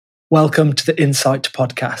Welcome to the Insight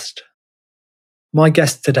podcast. My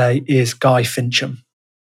guest today is Guy Fincham.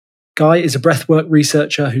 Guy is a breathwork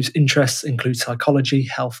researcher whose interests include psychology,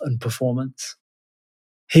 health, and performance.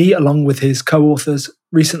 He, along with his co-authors,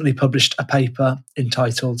 recently published a paper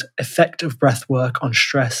entitled Effect of Breathwork on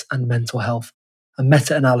Stress and Mental Health, a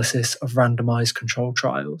meta-analysis of randomized controlled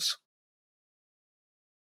trials.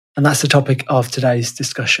 And that's the topic of today's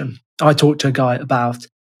discussion. I talked to Guy about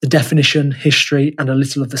the definition, history, and a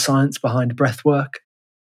little of the science behind breathwork,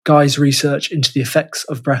 Guy's research into the effects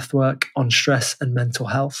of breathwork on stress and mental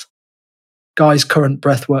health, Guy's current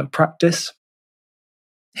breathwork practice,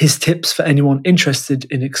 his tips for anyone interested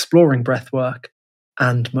in exploring breathwork,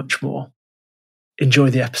 and much more. Enjoy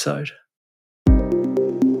the episode.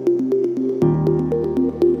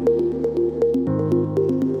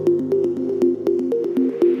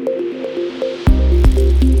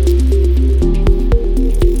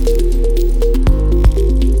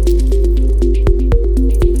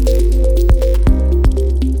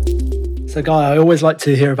 So Guy, I always like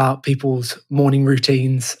to hear about people's morning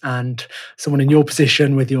routines, and someone in your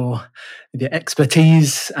position with your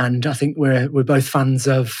expertise, and I think we're both fans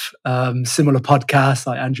of similar podcasts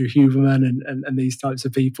like Andrew Huberman and these types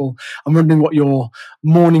of people. I'm wondering what your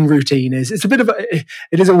morning routine is. It's a bit of it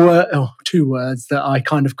is a word, two words that I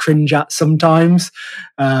kind of cringe at sometimes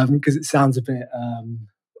because it sounds a bit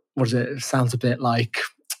It sounds a bit like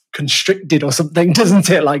constricted or something, doesn't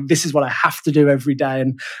it? Like, this is what I have to do every day,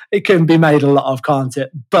 and it can be made a lot of, can't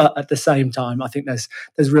it? But at the same time, I think there's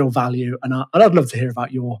real value, and I'd love to hear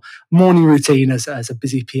about your morning routine as a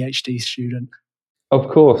busy PhD student. Of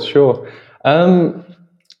course, sure.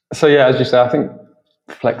 So yeah, as you say, I think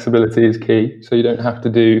flexibility is key. So you don't have to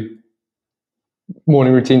do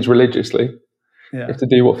morning routines religiously. Yeah. You have to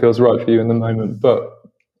do what feels right for you in the moment. But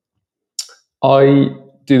I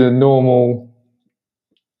do the normal: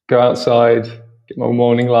 go outside, get my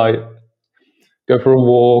morning light, go for a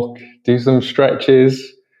walk, do some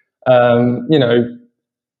stretches. I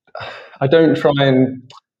don't try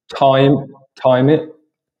and time it,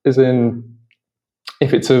 as in,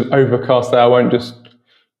 if it's an overcast day, I won't just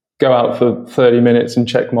go out for 30 minutes and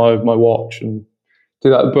check my watch and do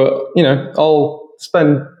that. But, I'll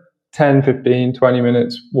spend 10, 15, 20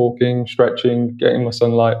 minutes walking, stretching, getting my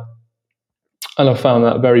sunlight. And I've found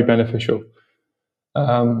that very beneficial.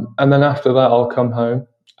 And then after that, I'll come home,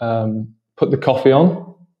 put the coffee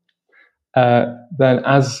on. Then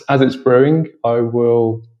as it's brewing, I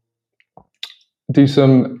will do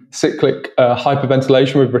some cyclic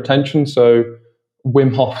hyperventilation with retention, so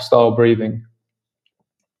Wim Hof style breathing.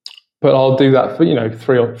 But I'll do that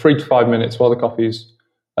for 3 to 5 minutes while the coffee's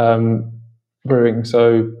brewing.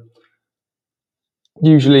 So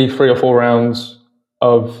usually 3 or 4 rounds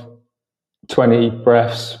of 20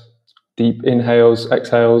 breaths, deep inhales,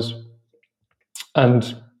 exhales,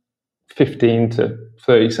 and 15 to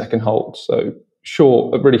 30 second holds. So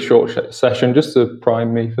a really short session just to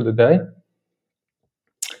prime me for the day.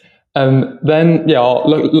 And then,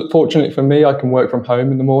 fortunately for me, I can work from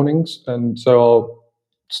home in the mornings. And so I'll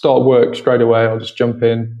start work straight away. I'll just jump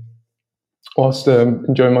in whilst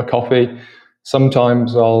enjoying my coffee.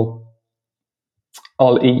 Sometimes I'll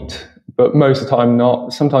eat, but most of the time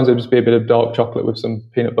not. Sometimes it'll just be a bit of dark chocolate with some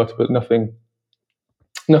peanut butter, but nothing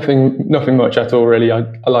much at all, really.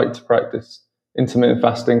 I like to practice intermittent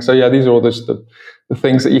fasting. So yeah, these are all the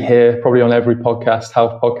things that you hear probably on every podcast,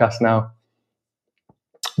 health podcast now.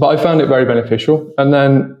 But I found it very beneficial. And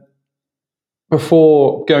then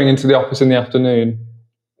before going into the office in the afternoon,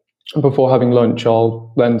 before having lunch,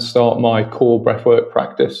 I'll then start my core breathwork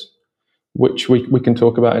practice, which we can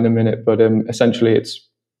talk about in a minute. But essentially, it's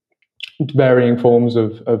varying forms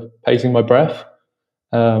of pacing my breath,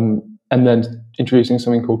 and then introducing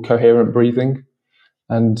something called coherent breathing.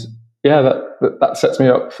 And yeah, that sets me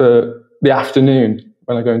up for the afternoon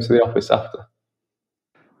when I go into the office after.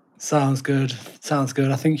 Sounds good.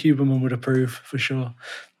 I think Huberman would approve for sure.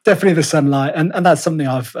 Definitely the sunlight, and that's something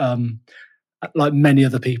I've like many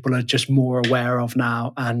other people are just more aware of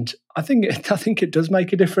now, and I think it does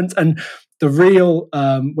make a difference. And the real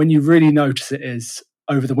when you really notice it is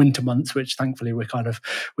over the winter months, which thankfully we've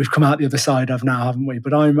come out the other side of now, haven't we?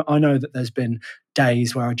 But I know that there's been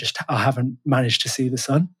days where I haven't managed to see the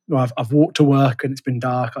sun. I've walked to work and it's been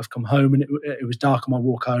dark. I've come home and it was dark on my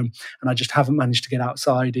walk home, and I just haven't managed to get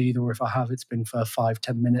outside either. Or if I have, it's been for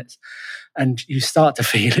 5-10 minutes, and you start to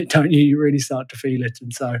feel it, don't you? You really start to feel it.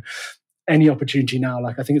 And so any opportunity now,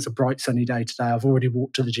 like I think it's a bright sunny day today. I've already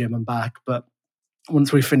walked to the gym and back, but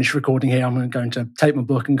once we finish recording here, I'm going to take my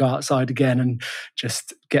book and go outside again and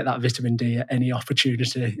just get that vitamin D at any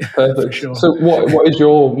opportunity. Perfect. For sure. So what is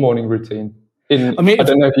your morning routine? I mean, I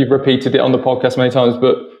don't know if you've repeated it on the podcast many times,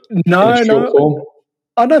 but in a short no, form.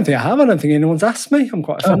 I don't think I have. I don't think anyone's asked me. I'm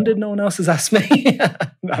quite offended. No one else has asked me.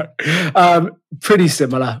 No, pretty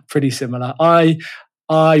similar. Pretty similar. I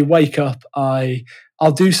wake up.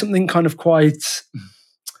 I'll do something kind of quite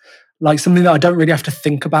like something that I don't really have to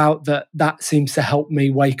think about. That seems to help me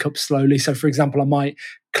wake up slowly. So, for example, I might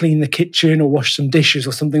clean the kitchen or wash some dishes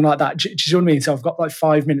or something like that. Do you know what I mean? So I've got like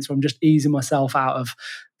 5 minutes where I'm just easing myself out of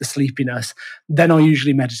the sleepiness. Then I'll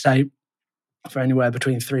usually meditate for anywhere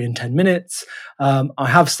between 3 and 10 minutes. I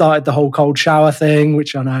have started the whole cold shower thing,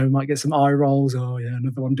 which I know might get some eye rolls. Oh yeah,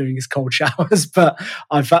 another one doing his cold showers. But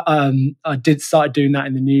I did start doing that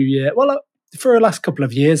in the new year. Well, for the last couple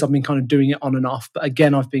of years, I've been kind of doing it on and off. But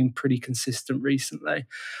again, I've been pretty consistent recently.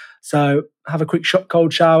 So have a quick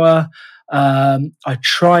cold shower. I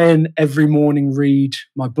try and every morning read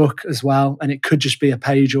my book as well. And it could just be a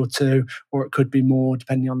page or two, or it could be more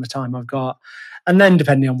depending on the time I've got. And then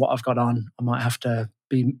depending on what I've got on, I might have to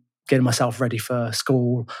be getting myself ready for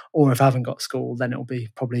school. Or if I haven't got school, then it'll be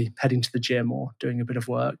probably heading to the gym or doing a bit of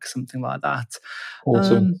work, something like that.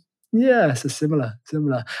 Awesome. Yeah, so similar.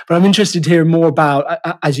 But I'm interested to hear more about,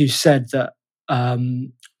 as you said, that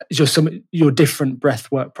your different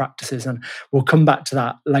breathwork practices, and we'll come back to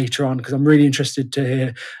that later on because I'm really interested to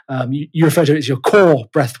hear. You refer to it as your core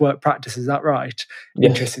breathwork practice. Is that right? Yes.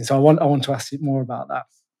 Interesting. So I want to ask you more about that.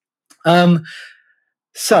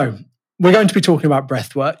 So we're going to be talking about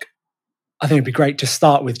breathwork. I think it'd be great to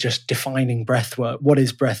start with just defining breathwork. What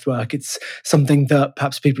is breathwork? It's something that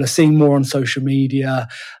perhaps people are seeing more on social media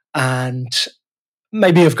and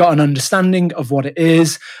maybe have got an understanding of what it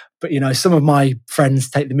is. But, some of my friends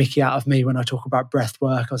take the mickey out of me when I talk about breath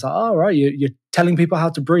work. I was like, oh, right, you're telling people how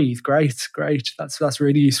to breathe. Great. That's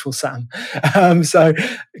really useful, Sam. So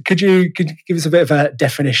could you give us a bit of a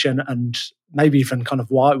definition and maybe even kind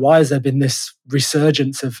of why has there been this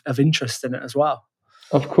resurgence of interest in it as well?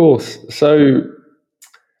 Of course. So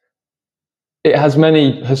it has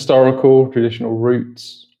many historical, traditional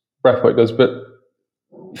roots, breathwork does, but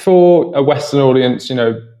for a Western audience,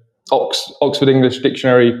 Oxford English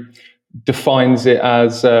Dictionary defines it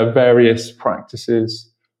as various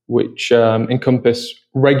practices which encompass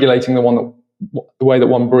regulating the way that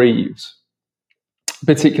one breathes,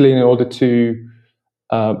 particularly in order to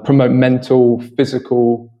promote mental,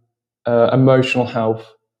 physical, emotional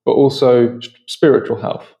health, but also spiritual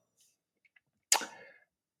health.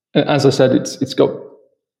 And as I said,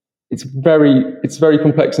 it's very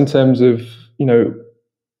complex in terms of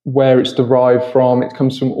where it's derived from. It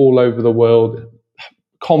comes from all over the world.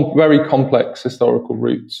 Very complex historical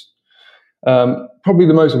roots. Probably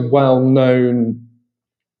the most well-known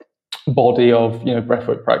body of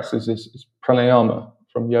breathwork practices is pranayama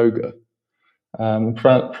from yoga.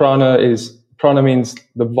 Prana means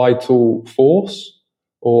the vital force,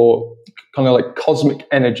 or kind of like cosmic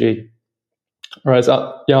energy, whereas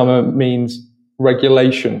yama means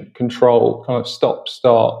regulation, control, kind of stop,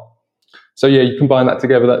 start. So yeah, you combine that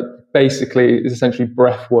together. That basically is essentially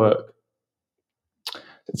breath work.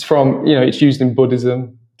 It's it's used in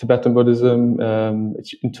Buddhism, Tibetan Buddhism,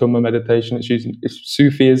 it's in Tumma meditation. It's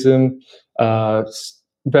Sufism,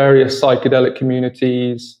 various psychedelic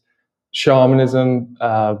communities, shamanism,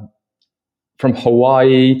 from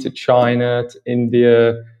Hawaii to China to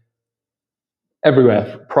India,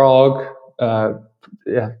 everywhere. Prague,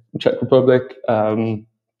 Czech Republic.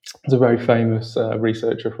 There's a very famous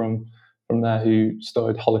researcher from there who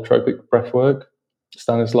studied holotropic breathwork,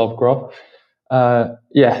 Stanislav Grof.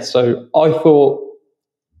 So I thought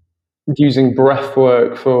using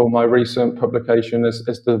breathwork for my recent publication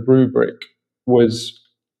as the rubric was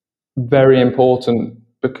very important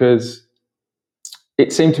because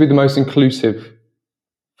it seemed to be the most inclusive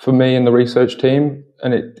for me and the research team,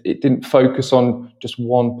 and it didn't focus on just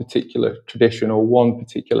one particular tradition or one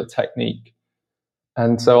particular technique.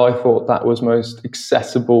 And so I thought that was most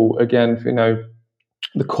accessible, again, for,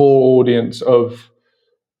 the core audience of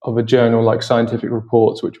a journal like Scientific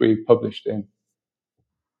Reports, which we published in.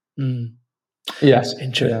 Yes.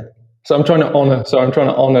 Yeah. So I'm trying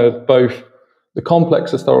to honor both the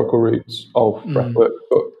complex historical roots of breathwork,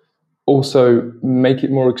 but also make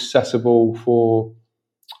it more accessible for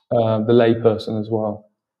the layperson as well.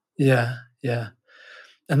 Yeah.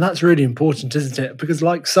 And that's really important, isn't it? Because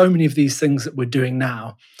like so many of these things that we're doing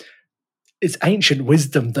now, it's ancient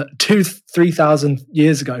wisdom that 2,000-3,000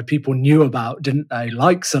 years ago people knew about, didn't they?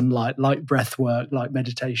 Like sunlight, like breath work, like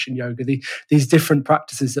meditation, yoga, these different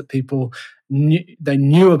practices that people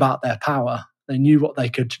knew about their power. They knew what they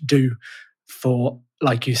could do for,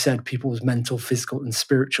 like you said, people's mental, physical, and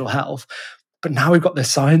spiritual health. But now we've got the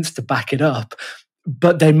science to back it up.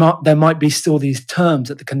 but there might be still these terms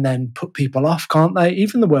that can then put people off, can't they?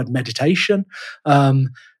 Even the word meditation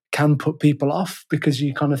can put people off, because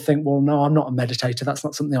you kind of think, well, no, I'm not a meditator. That's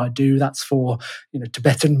not something I do. That's for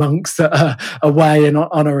Tibetan monks that are away and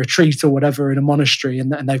on a retreat or whatever in a monastery,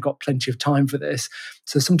 and they've got plenty of time for this.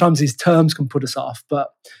 So sometimes these terms can put us off, but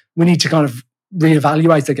we need to kind of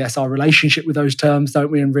reevaluate, I guess, our relationship with those terms,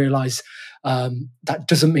 don't we? And realize that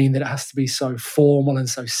doesn't mean that it has to be so formal and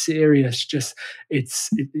so serious. Just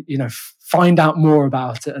find out more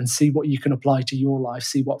about it and see what you can apply to your life,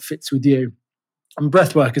 see what fits with you. And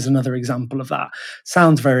breathwork is another example of that.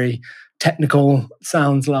 Sounds very technical,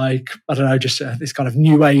 sounds like, I don't know, just this kind of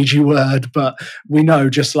new agey word, but we know,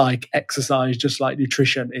 just like exercise, just like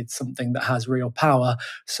nutrition, it's something that has real power.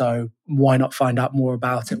 So why not find out more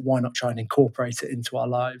about it? Why not try and incorporate it into our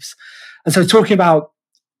lives? And so, talking about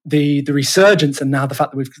the resurgence and now the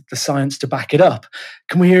fact that we've got the science to back it up,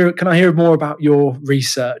 can I hear more about your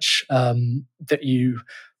research that you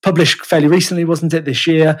published fairly recently, wasn't it, this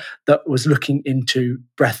year, that was looking into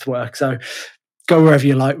breathwork? So go wherever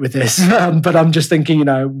you like with this, but I'm just thinking,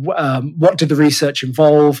 what did the research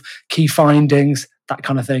involve, key findings, that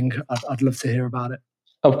kind of thing? I'd love to hear about it.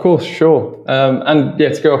 Of course, sure. And yeah,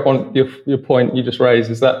 to go up on your point you just raised,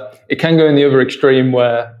 is that it can go in the other extreme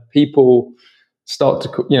where people start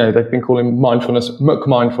to, they've been calling mindfulness muck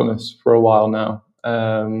mindfulness for a while now,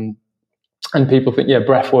 and people think,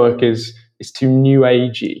 breath work is too new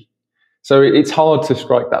agey. So it's hard to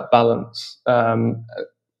strike that balance,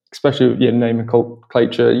 especially with name and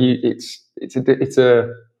culture. It's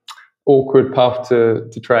a awkward path to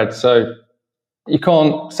tread. So you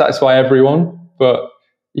can't satisfy everyone, but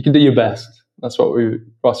you can do your best. That's what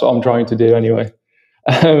I'm trying to do anyway.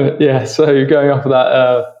 So going off of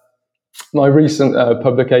that, my recent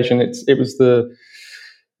publication, it was the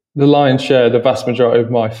lion's share, the vast majority of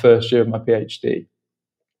my first year of my PhD.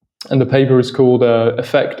 And the paper is called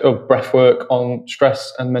Effect of Breathwork on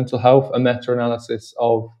Stress and Mental Health, a meta-analysis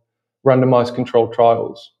of randomized controlled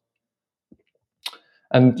trials.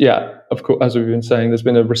 And of course, as we've been saying, there's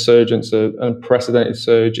been a resurgence, an unprecedented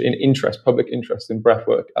surge in public interest in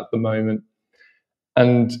breathwork at the moment.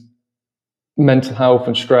 And mental health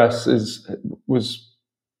and stress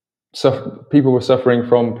people were suffering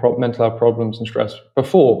from mental health problems and stress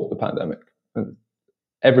before the pandemic. And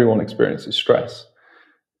everyone experiences stress.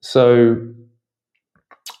 So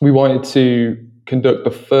we wanted to conduct the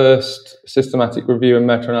first systematic review and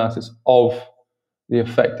meta-analysis of the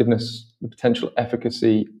effectiveness, the potential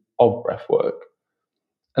efficacy of breathwork.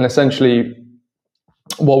 And essentially,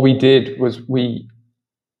 what we did was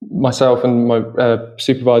myself and my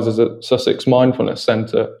supervisors at Sussex Mindfulness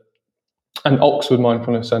Centre and Oxford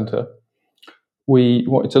Mindfulness Centre, we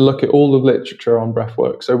wanted to look at all the literature on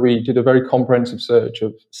breathwork. So we did a very comprehensive search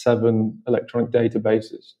of 7 electronic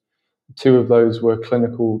databases. 2 of those were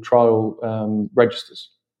clinical trial registers.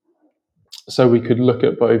 So we could look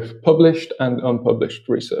at both published and unpublished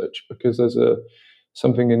research, because there's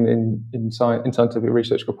something in scientific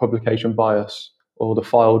research called publication bias, or the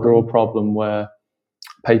file drawer problem, where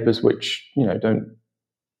papers which don't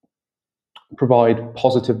provide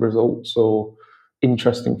positive results or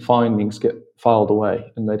interesting findings get filed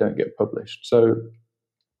away and they don't get published. So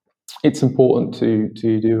it's important to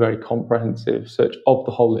do a very comprehensive search of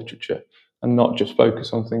the whole literature and not just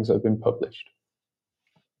focus on things that have been published.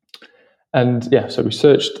 And so we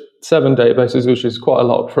searched 7 databases, which is quite a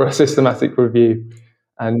lot for a systematic review.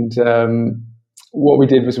 And what we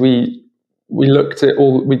did was we looked at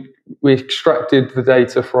we extracted the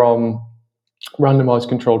data from randomized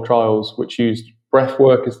controlled trials, which used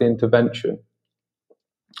breathwork as the intervention.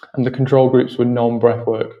 And the control groups were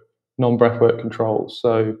non-breathwork controls.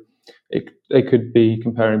 So they could be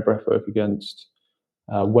comparing breathwork against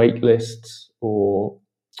wait lists or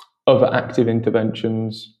other active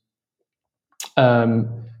interventions. And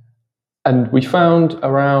we found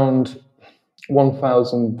around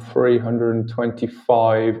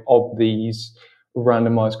 1,325 of these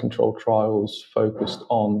randomized controlled trials focused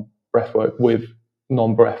on breathwork with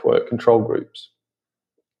non-breathwork control groups.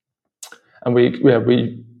 And we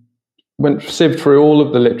sieved through all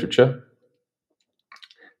of the literature.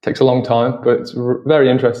 It takes a long time, but it's very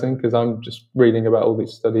interesting, because I'm just reading about all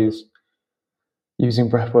these studies using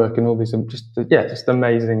breathwork and all these just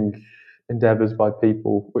amazing endeavors by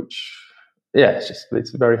people, which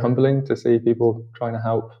it's very humbling to see people trying to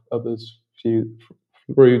help others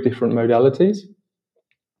through different modalities.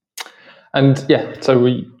 And so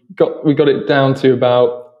we got it down to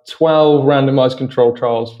about 12 randomized controlled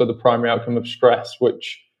trials for the primary outcome of stress,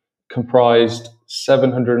 which comprised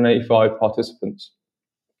 785 participants.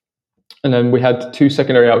 And then we had 2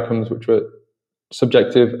 secondary outcomes, which were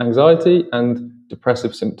subjective anxiety and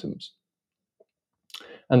depressive symptoms.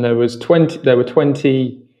 And there were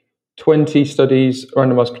 20 studies,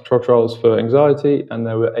 randomized control trials for anxiety, and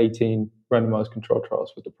there were 18 randomized control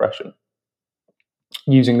trials for depression,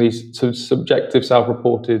 using these sort of subjective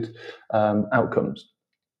self-reported outcomes.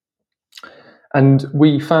 And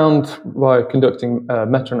we found, by conducting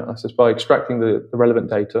meta-analysis, by extracting the relevant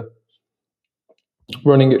data,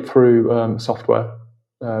 running it through software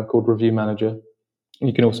called Review Manager.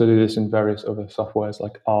 You can also do this in various other softwares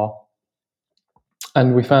like R.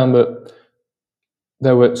 And we found that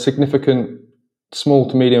there were significant small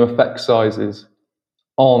to medium effect sizes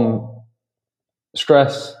on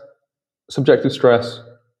stress, subjective stress,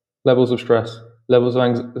 levels of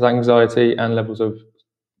anxiety, and levels of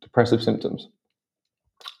depressive symptoms.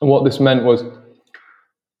 And what this meant was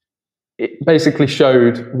it basically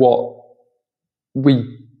showed what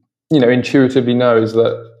we intuitively know, is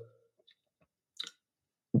that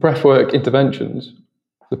breathwork interventions,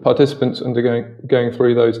 the participants going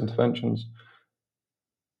through those interventions,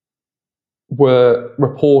 were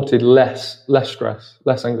reported less stress,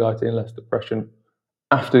 less anxiety, and less depression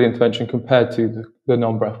after the intervention compared to the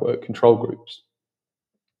non-breathwork control groups.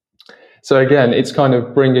 So again, it's kind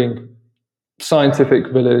of bringing scientific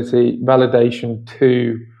validation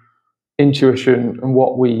to intuition and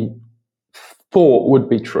what we thought would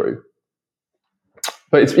be true.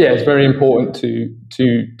 But it's very important to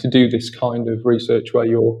do this kind of research where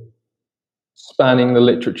you're spanning the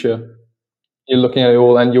literature, you're looking at it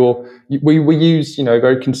all, and we use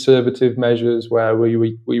very conservative measures where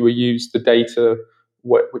we use the data,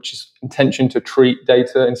 which is intention to treat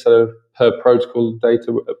data instead of per protocol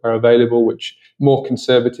data are available, which more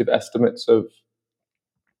conservative estimates of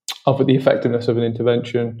the effectiveness of an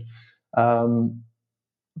intervention.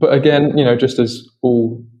 But again, just as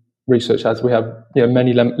all research has, we have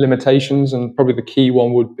many limitations, and probably the key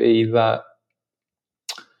one would be that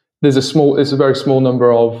it's a very small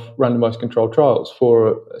number of randomized controlled trials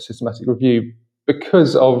for a systematic review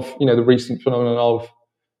because of the recent phenomenon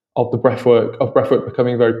of breathwork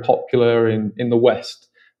becoming very popular in the West,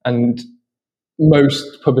 and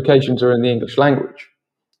most publications are in the English language.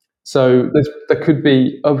 So there could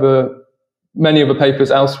be many other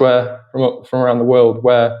papers elsewhere from around the world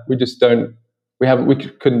where we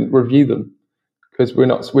couldn't review them because we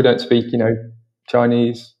don't speak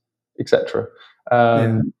Chinese, etc.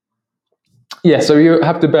 So you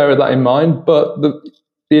have to bear that in mind. But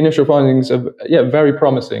the initial findings are very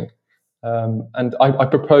promising, and I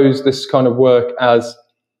propose this kind of work as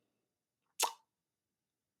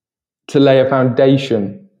to lay a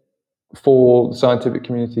foundation for the scientific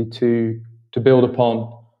community to build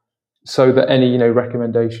upon, so that any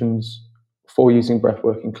recommendations for using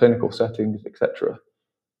breathwork in clinical settings, etc.,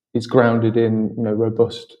 is grounded in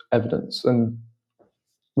robust evidence. And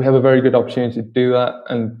we have a very good opportunity to do that,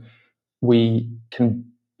 and we can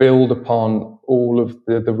build upon all of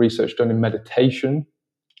the research done in meditation,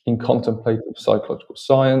 in contemplative psychological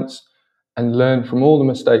science, and learn from all the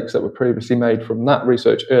mistakes that were previously made from that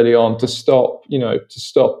research early on to stop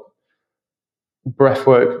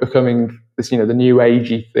breathwork becoming this, the new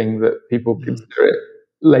agey thing that people consider it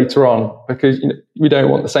later on, because we don't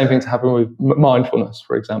want the same thing to happen with mindfulness,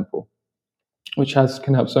 for example, which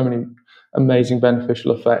can have so many amazing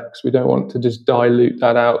beneficial effects. We don't want to just dilute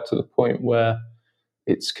that out to the point where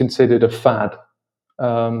it's considered a fad.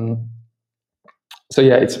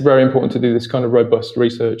 It's very important to do this kind of robust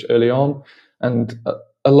research early on. And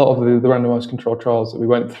a lot of the randomized control trials that we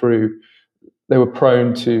went through, they were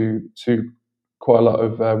prone to quite a lot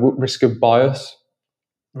of risk of bias.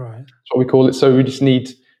 Right. That's what we call it. So we just need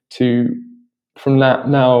to, from that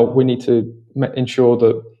now, we need to ensure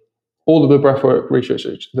that all of the breathwork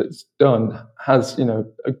research that's done has, a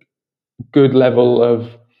good level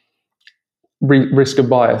of risk of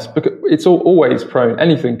bias, because it's always prone.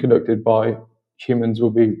 Anything conducted by humans will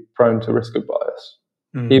be prone to risk of bias.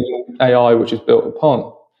 Even AI, which is built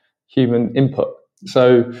upon human input.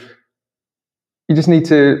 So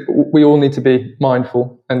we all need to be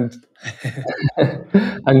mindful and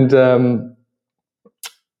and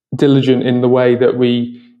diligent in the way that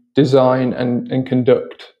we design and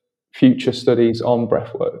conduct future studies on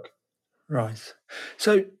breathwork. Right.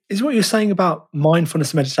 So is what you're saying about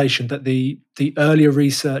mindfulness meditation that the earlier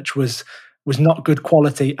research was not good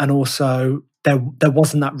quality, and also there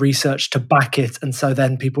wasn't that research to back it, and so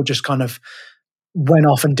then people just kind of went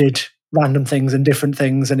off and did random things and different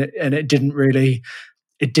things, and it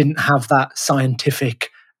didn't have that scientific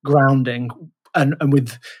grounding. And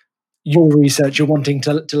with your research, you're wanting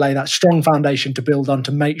to lay that strong foundation to build on,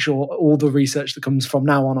 to make sure all the research that comes from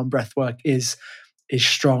now on breathwork is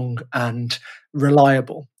strong and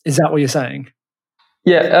reliable. Is that what you're saying?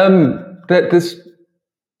 Yeah, there's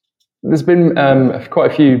been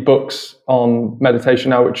quite a few books on meditation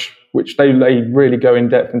now, which they really go in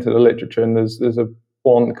depth into the literature. And there's a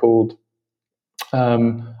one called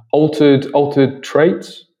Altered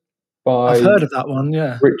Traits I've by heard of that one.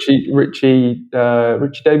 Yeah. Richie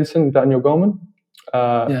Davidson, Daniel Goleman.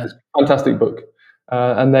 Yeah. It's a fantastic book,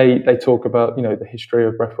 and they talk about the history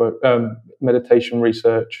of breathwork, meditation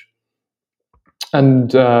research,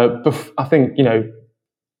 and I think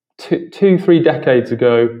 2-3 decades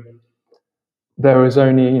ago there was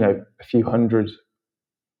only a few hundred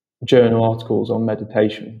journal articles on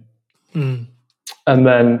meditation, and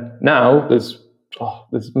then now there's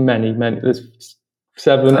many there's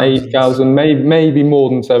 7,000-8,000, maybe more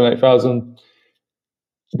than 7,000-8,000.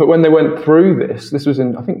 But when they went through this was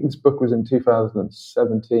I think this book was in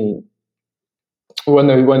 2017. When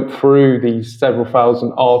they went through these several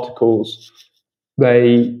thousand articles,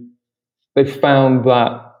 they found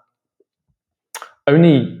that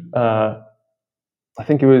only I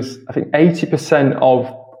think 80% of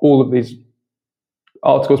all of these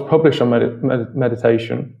articles published on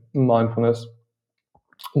meditation and mindfulness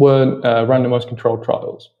weren't randomized controlled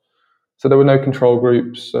trials. So there were no control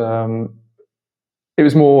groups. It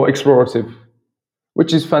was more explorative,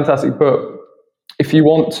 which is fantastic. But if you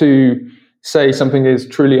want to say something is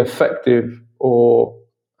truly effective or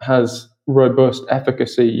has robust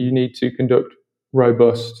efficacy, you need to conduct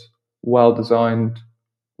robust, well-designed,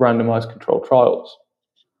 randomized controlled trials.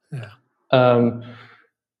 Yeah.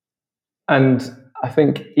 And I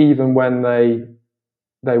think even when they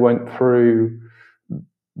went through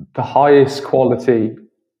the highest quality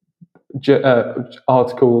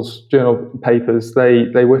articles, journal papers,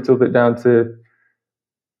 they whittled it down to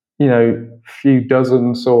a few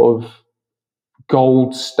dozen sort of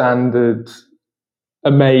gold standard,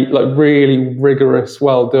 like really rigorous,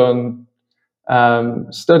 well done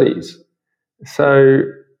studies. So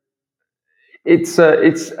it's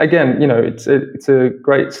again, it's a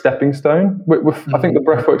great stepping stone. I think the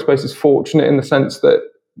breathwork space is fortunate in the sense that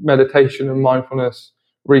meditation and mindfulness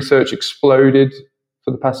research exploded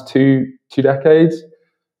for the past two decades,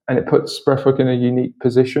 and it puts breathwork in a unique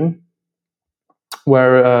position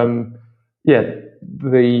where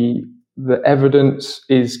the evidence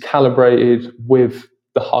is calibrated with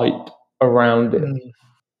the hype around it.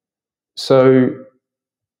 So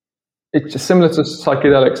it's just similar to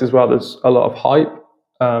psychedelics as well. There's a lot of hype,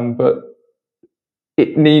 but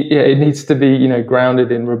it needs to be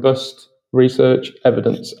grounded in robust research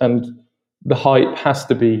evidence, and the hype has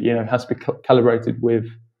to be calibrated with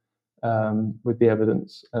the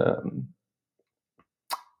evidence.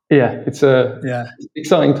 It's a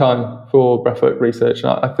exciting time for breathwork research. And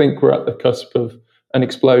I think we're at the cusp of an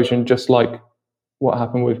explosion, just like what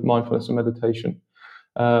happened with mindfulness and meditation.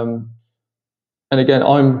 And again,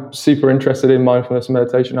 I'm super interested in mindfulness and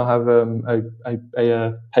meditation. I have a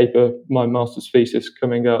paper, my master's thesis,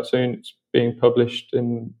 coming out soon. It's being published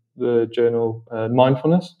in the journal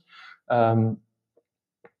Mindfulness.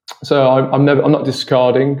 So I'm not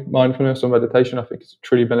discarding mindfulness or meditation. I think it's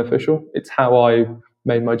truly beneficial. It's how I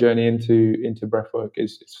made my journey into breathwork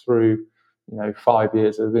is through 5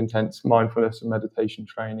 years of intense mindfulness and meditation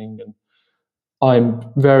training, and I'm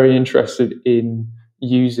very interested in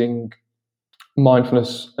using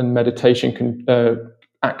mindfulness and meditation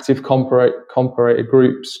active comparator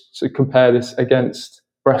groups to compare this against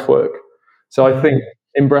breathwork. So I think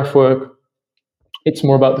in breathwork, it's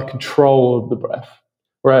more about the control of the breath,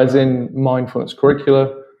 whereas in mindfulness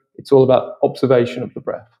curricula, it's all about observation of the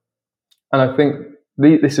breath. And I think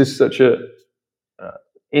this is such a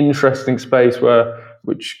interesting space there'd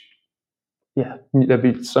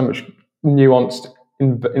be so much nuanced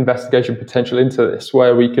investigation potential into this,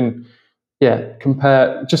 where we can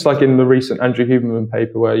compare, just like in the recent Andrew Huberman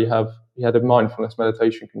paper, where you had a mindfulness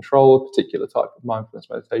meditation control, a particular type of mindfulness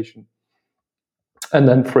meditation, and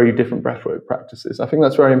then 3 different breathwork practices. I think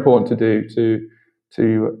that's very important to do,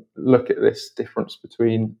 to look at this difference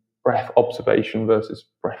between breath observation versus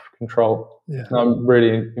breath control. Yeah. And I'm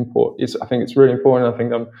really important. I think it's really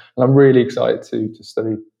important. I'm really excited to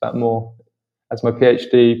study that more as my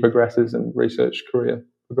PhD progresses and research career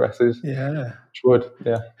progresses. Yeah. Which would,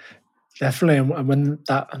 Definitely. And when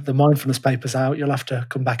the mindfulness paper's out, you'll have to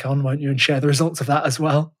come back on, won't you, and share the results of that as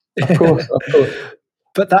well. Of course.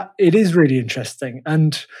 But it is really interesting.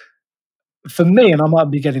 And for me, and I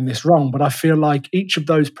might be getting this wrong, but I feel like each of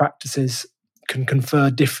those practices can confer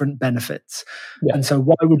different benefits. Yeah. And so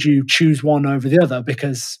why would you choose one over the other?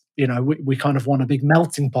 Because, we kind of want a big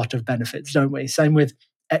melting pot of benefits, don't we? Same with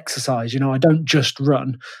exercise. I don't just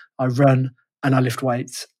run. I run and I lift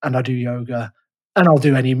weights and I do yoga and I'll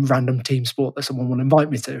do any random team sport that someone will invite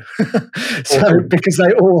me to. So, Awesome. because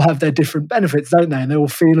they all have their different benefits, don't they? And they all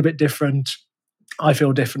feel a bit different. I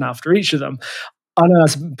feel different after each of them. I know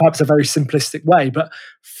that's perhaps a very simplistic way, but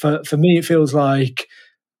for me, it feels like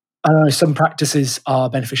I know some practices are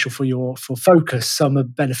beneficial for focus, some are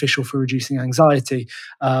beneficial for reducing anxiety,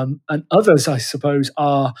 and others, I suppose,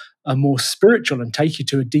 are more spiritual and take you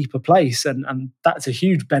to a deeper place. And that's a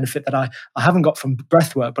huge benefit that I haven't got from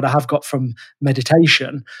breath work, but I have got from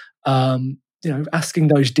meditation. Asking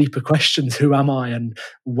those deeper questions: who am I, and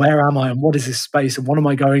where am I, and what is this space, and what am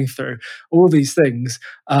I going through? All these things.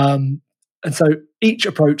 And so each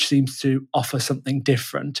approach seems to offer something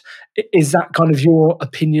different. Is that kind of your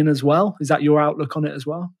opinion as well? Is that your outlook on it as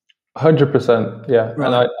well? 100%, yeah.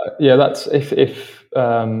 Right. And yeah, that's if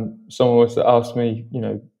someone was to ask me,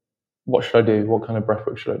 what should I do? What kind of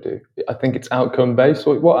breathwork should I do? I think it's outcome based.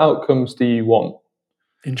 What outcomes do you want?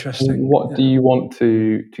 Interesting. What do you want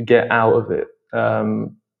to get out of it?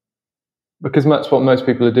 Because that's what most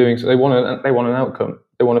people are doing. So they want an outcome.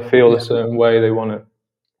 They want to feel a certain way. They want to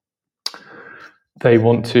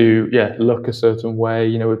look a certain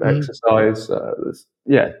way. With exercise,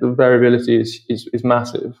 the variability is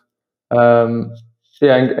massive. And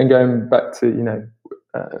going back to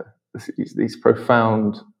these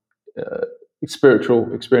profound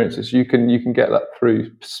spiritual experiences, you can get that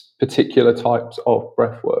through particular types of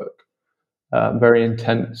breath work, very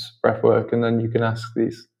intense breath work, and then you can ask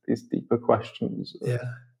these deeper questions.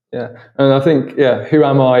 And I think who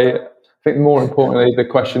am I? I think more importantly, the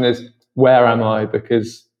question is, where am I?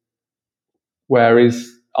 Because where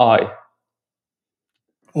is I?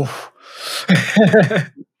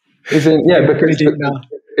 Isn't because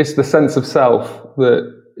it's the sense of self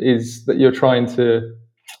that you're trying to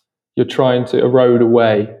erode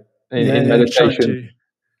away in meditation.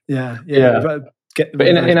 But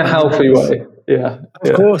in a healthy way.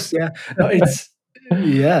 Of course, yeah. No, it's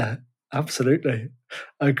absolutely.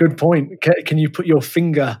 A good point. Can you put your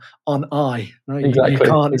finger on I? No, exactly. You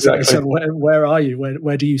can't. Exactly. So where are you?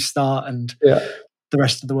 Where do you start and the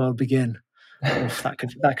rest of the world begin?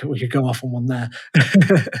 We could go off on one there.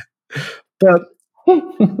 But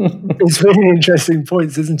it's really interesting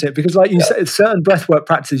points, isn't it? Because like you said, certain breathwork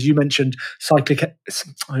practices, you mentioned cyclic.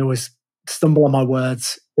 I always stumble on my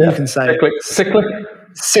words. You can say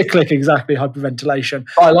cyclic, exactly, hyperventilation.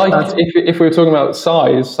 I like if we were talking about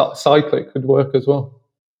size, cyclic could work as well.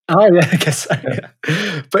 Oh yeah, I guess so. Yeah.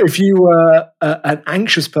 But if you were an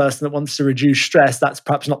anxious person that wants to reduce stress, that's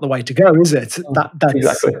perhaps not the way to go, is it? That's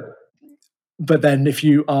exactly. But then if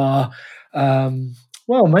you are,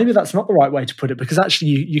 well, maybe that's not the right way to put it, because actually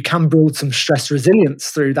you can build some stress resilience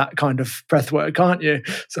through that kind of breath work, can't you?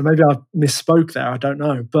 So maybe I misspoke there. I don't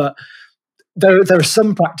know, but there are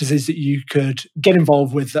some practices that you could get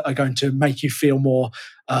involved with that are going to make you feel more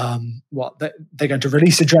they're going to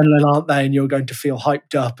release adrenaline, aren't they? And you're going to feel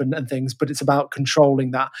hyped up and things, but it's about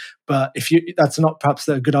controlling that. But that's not perhaps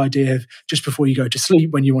a good idea just before you go to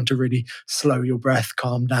sleep, when you want to really slow your breath,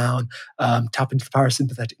 calm down, tap into the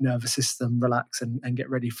parasympathetic nervous system, relax and get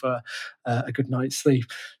ready for a good night's sleep.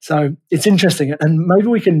 So it's interesting, and maybe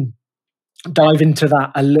we can dive into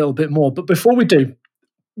that a little bit more. But before we do,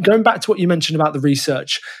 going back to what you mentioned about the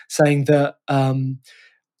research, saying that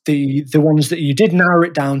the ones that you did narrow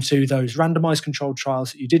it down to, those randomized controlled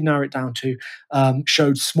trials that you did narrow it down to,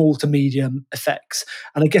 showed small to medium effects.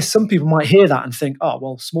 And I guess some people might hear that and think, oh,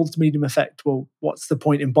 well, small to medium effect, well, what's the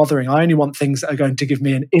point in bothering? I only want things that are going to give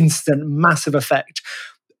me an instant, massive effect.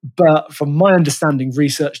 But from my understanding,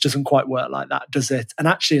 research doesn't quite work like that, does it? And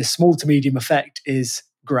actually, a small to medium effect is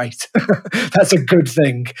great. That's a good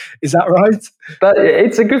thing. Is that right?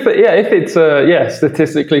 It's a good thing. Yeah, if it's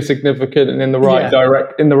statistically significant and in the right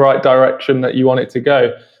direction that you want it to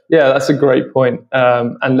go. Yeah, that's a great point.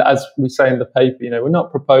 And as we say in the paper, we're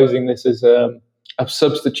not proposing this as a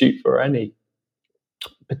substitute for any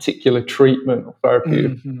particular treatment or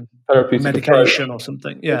therapeutic medication approach. or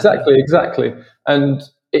something. Exactly. And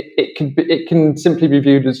it can simply be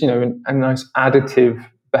viewed as a nice additive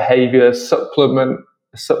behavior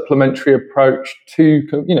supplementary approach to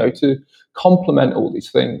complement all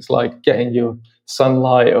these things, like getting your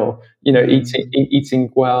sunlight or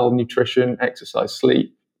eating well, nutrition, exercise,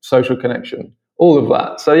 sleep, social connection, all of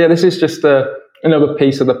that. So this is just another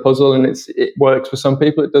piece of the puzzle, and it works for some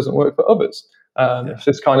people, it doesn't work for others. It's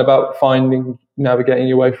just kind of about navigating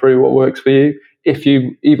your way through what works for you, if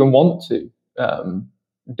you even want to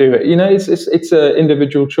do it. It's an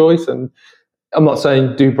individual choice, and I'm not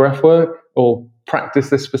saying do breath work or practice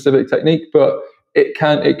this specific technique, but it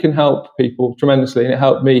can help people tremendously, and it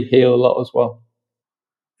helped me heal a lot as well.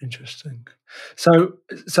 Interesting. So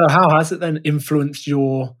how has it then influenced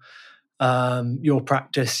your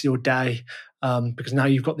practice, your day? Because now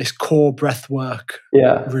you've got this core breath work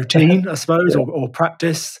Yeah. routine, I suppose, Yeah. or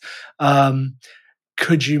practice.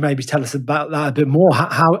 Could you maybe tell us about that a bit more?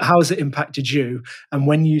 How has it impacted you? And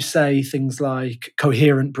when you say things like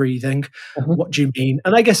coherent breathing, what do you mean?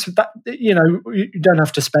 And I guess that, you don't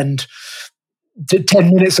have to spend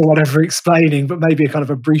 10 minutes or whatever explaining, but maybe a kind of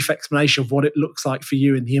a brief explanation of what it looks like for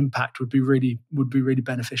you and the impact would be really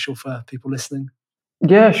beneficial for people listening.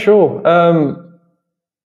 Yeah, sure.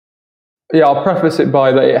 I'll preface it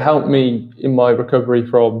by that it helped me in my recovery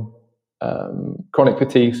from chronic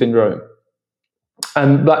fatigue syndrome,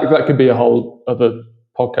 and that could be a whole other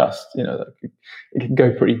podcast. It can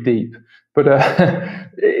go pretty deep, but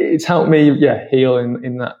it's helped me, heal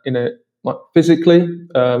in a like physically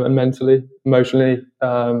and mentally, emotionally.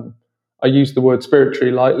 I use the word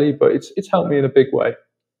spiritually lightly, but it's helped me in a big way.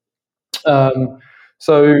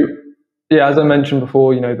 So as I mentioned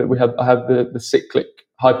before, that I have the cyclic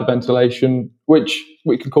hyperventilation, which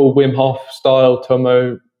we could call Wim Hof style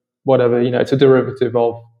Tomo, whatever. It's a derivative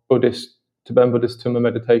of Tibetan Buddhist Tummo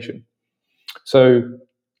meditation. So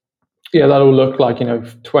that'll look like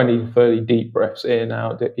 20, 30 deep breaths in,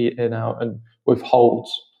 out, and with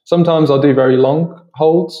holds. Sometimes I'll do very long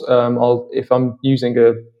holds. If I'm using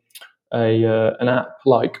an app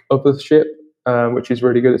like Othership, which is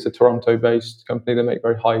really good. It's a Toronto-based company. They make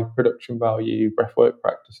very high production value breathwork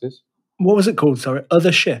practices. What was it called? Sorry,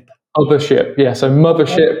 Othership. Othership, yeah. So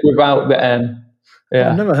mothership without the N.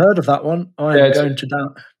 Yeah, I've never heard of that one. I am going to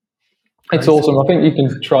that. It's awesome. I think you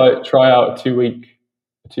can try out a 2-week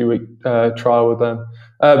trial with them.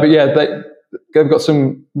 They've got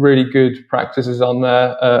some really good practices on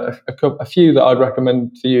there. A few that I'd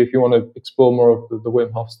recommend to you if you want to explore more of the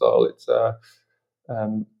Wim Hof style. It's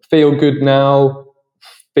feel good now,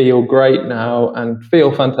 feel great now, and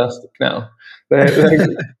feel fantastic now.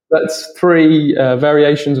 That's 3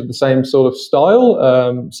 variations of the same sort of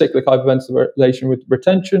style. Cyclic hyperventilation with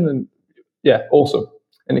retention, and awesome.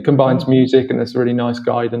 And it combines music, and there's really nice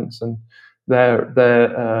guidance, and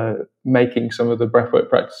they're making some of the breathwork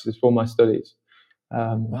practices for my studies.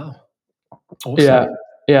 Wow, awesome.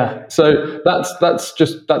 Yeah. So that's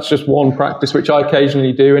just one practice which I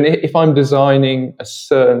occasionally do, and if I'm designing a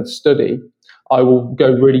certain study, I will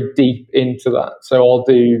go really deep into that. So I'll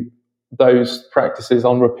do those practices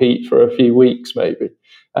on repeat for a few weeks, maybe,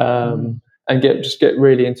 and get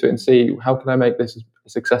really into it and see how can I make this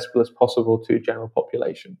as accessible as possible to general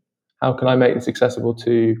population. How can I make this accessible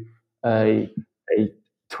to a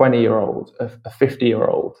 20-year-old, a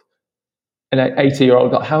 50-year-old, an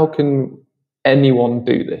 80-year-old? How can anyone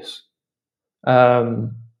do this? So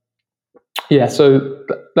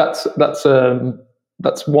that's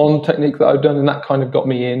one technique that I've done, and that kind of got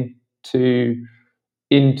me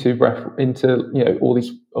into breath, into all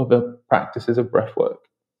these other practices of breath work.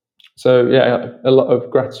 So a lot of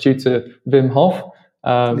gratitude to Wim Hof.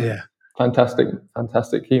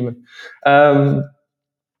 Fantastic human.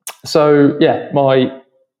 My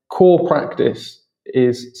core practice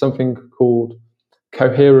is something called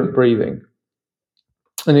coherent breathing.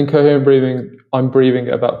 And in coherent breathing, I'm breathing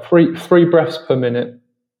about three breaths per minute,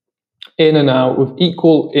 in and out, with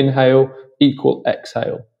equal inhale, equal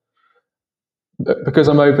exhale. Because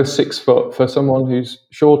I'm over 6 foot, for someone who's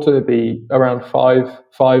shorter, it'd be around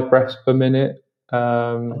five breaths per minute,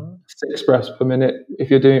 6 breaths per minute.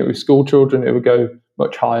 If you're doing it with school children, it would go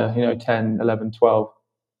much higher, 10, 11, 12.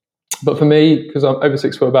 But for me, because I'm over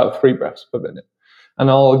 6 foot, about 3 breaths per minute. And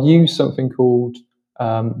I'll use something called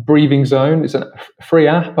Breathing Zone. It's a free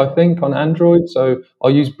app, I think, on Android. So I'll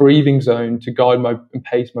use Breathing Zone to guide and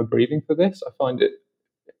pace my breathing for this. I find it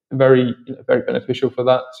very, very beneficial for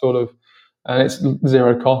that sort of, and it's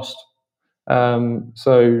 0 cost. Breathing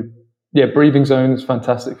Zone is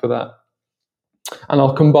fantastic for that. And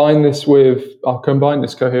I'll combine this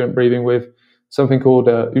coherent breathing with something called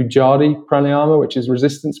Ujjayi pranayama, which is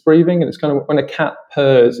resistance breathing. And it's kind of when a cat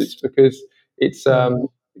purrs, it's because it's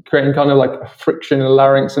creating kind of like a friction in the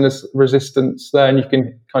larynx and a resistance there, and you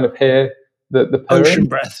can kind of hear the purring. Ocean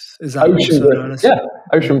breath, is that ocean also breath? known as?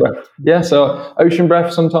 Ocean breath. Yeah, so ocean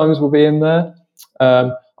breath sometimes will be in there.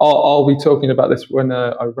 I'll be talking about this when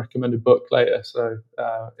I recommend a book later. So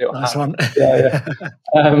it'll nice happen.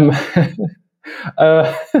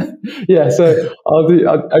 Yeah. So I'll do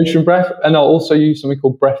ocean breath, and I'll also use something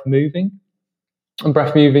called breath moving. And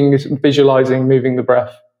breath moving is visualizing moving the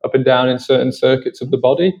breath up and down in certain circuits of the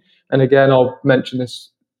body. And again, I'll mention this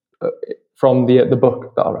from the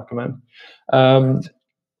book that I recommend.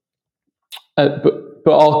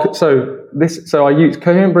 So I use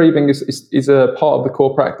coherent breathing is a part of the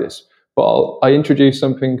core practice. I introduced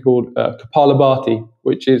something called Kapalabhati,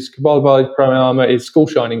 which is Kapalabhati pranayama is skull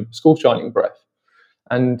shining breath,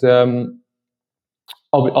 and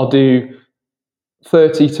I'll do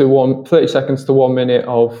 30 seconds to 1 minute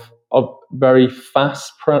of very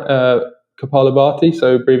fast Kapalabhati,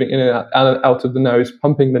 so breathing in and out of the nose,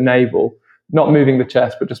 pumping the navel, not moving the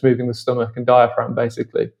chest, but just moving the stomach and diaphragm,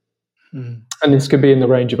 basically. And this could be in the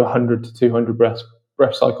range of 100 to 200 breath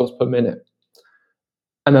cycles per minute.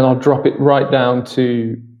 And then I'll drop it right down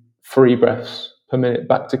to 3 breaths per minute,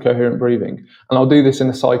 back to coherent breathing. And I'll do this in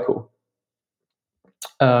a cycle.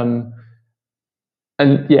 And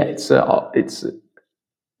yeah,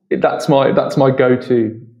 that's my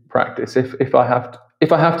go-to practice. If I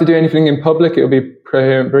have to do anything in public, it'll be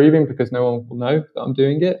coherent breathing, because no one will know that I'm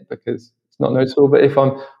doing it, because it's not noticeable. But if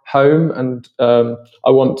I'm home and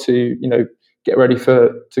I want to, get ready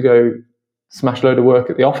to go smash load of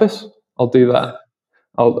work at the office, I'll do that.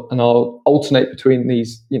 I'll alternate between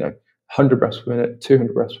these, 100 breaths per minute,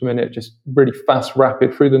 200 breaths per minute, just really fast,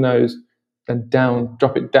 rapid through the nose, then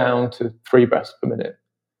drop it down to 3 breaths per minute.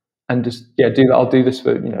 And just, do that. I'll do this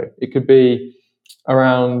for, it could be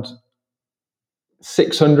around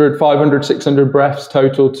 600 breaths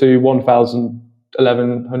total to 1,000,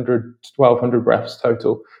 1,100, 1,200 breaths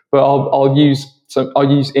total. But I'll use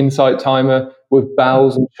Insight Timer with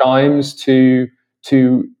bells and chimes to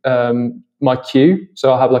my cue.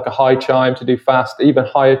 So I'll have like a high chime to do fast, even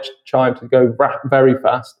higher chime to go very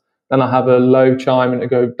fast. Then I'll have a low chime and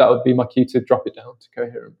that would be my cue to drop it down to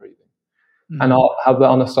coherent breathing. And I'll have that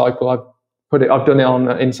on a cycle. I've done it on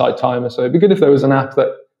an Insight Timer. So it'd be good if there was an app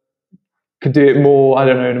that could do it more, I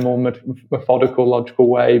don't know, in a more methodical, logical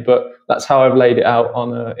way. But that's how I've laid it out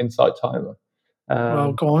on an Insight Timer.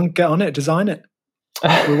 Well, go on, get on it, design it.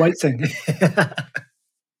 We're waiting.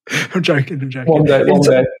 I'm joking. One day.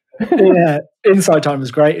 Yeah, Insight Timer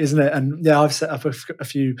is great, isn't it? And yeah, I've set up a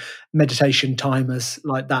few meditation timers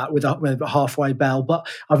like that with a halfway bell, but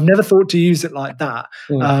I've never thought to use it like that.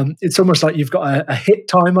 It's almost like you've got a HIIT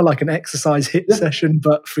timer, like an exercise HIIT session,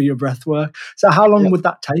 but for your breath work. So how long would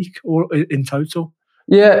that take, or in total?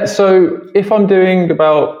 Yeah, so if I'm doing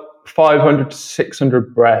about 500 to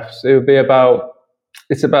 600 breaths, it would be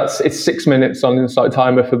it's 6 minutes on Insight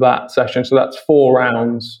Timer for that session. So that's 4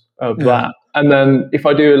 rounds of that. And then if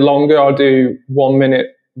I do it longer, I'll do 1 minute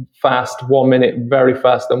fast, 1 minute very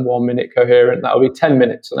fast, and 1 minute coherent. That'll be 10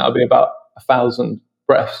 minutes, and that'll be about 1,000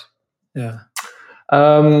 breaths. Yeah.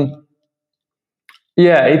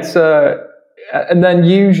 It's and then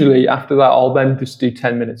usually after that, I'll then just do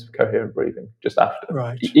 10 minutes of coherent breathing just after.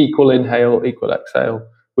 Right. Equal inhale, equal exhale.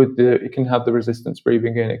 It can have the resistance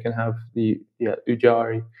breathing in, it can have the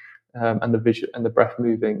ujjayi and the vision and the breath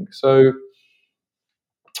moving. So,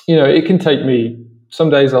 it can take me, some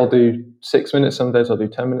days I'll do 6 minutes, some days I'll do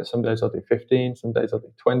 10 minutes, some days I'll do 15, some days I'll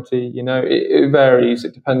do 20. It varies.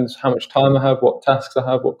 It depends how much time I have, what tasks I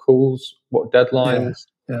have, what calls, what deadlines.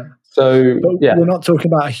 Yeah. So, we're not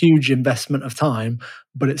talking about a huge investment of time,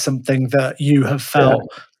 but it's something that you have felt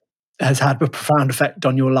has had a profound effect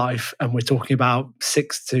on your life. And we're talking about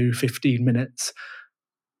 6 to 15 minutes,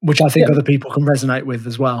 which I think other people can resonate with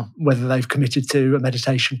as well, whether they've committed to a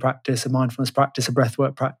meditation practice, a mindfulness practice, a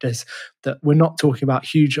breathwork practice. That we're not talking about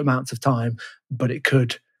huge amounts of time, but it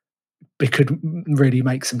could really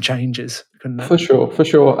make some changes, couldn't it? For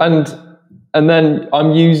sure. And then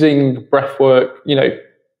I'm using breathwork,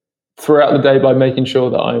 throughout the day by making sure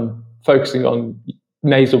that I'm focusing on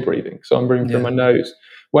nasal breathing. So I'm breathing through my nose.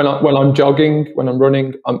 When I'm jogging, when I'm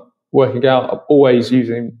running, I'm working out, I'm always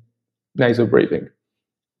using nasal breathing.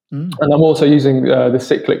 And I'm also using the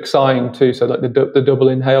cyclic sighing too, so like the double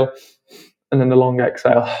inhale and then the long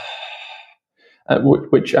exhale,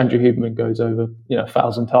 which Andrew Huberman goes over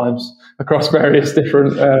 1,000 times across various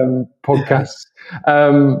different podcasts.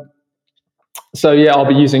 I'll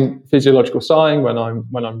be using physiological sighing when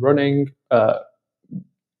I'm running.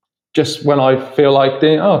 Just when I feel like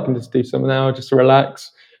I can just do some now, just to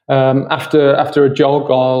relax. After a jog,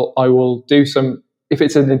 I will do some. If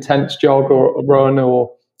it's an intense jog or a run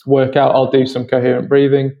or workout, I'll do some coherent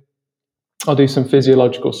breathing. I'll do some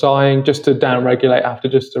physiological sighing just to down-regulate after,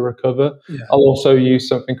 just to recover. Yeah. I'll also use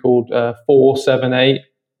something called 4-7-8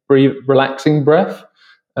 relaxing breath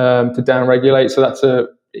to down-regulate. So that's a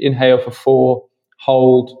inhale for 4,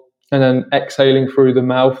 hold, and then exhaling through the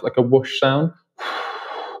mouth like a whoosh sound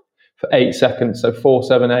for 8 seconds. So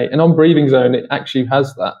 4-7-8. And on Breathing Zone, it actually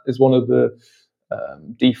has that as one of the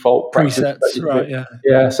default presets, right? Yeah.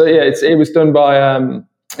 Yeah. So it was done by.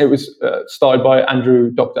 It was started by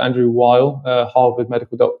Dr. Andrew Weil, Harvard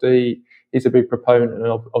medical doctor. He's a big proponent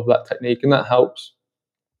of that technique, and that helps.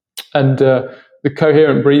 And the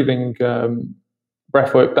coherent breathing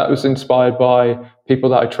breathwork, that was inspired by people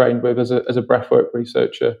that I trained with as a breathwork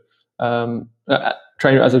researcher,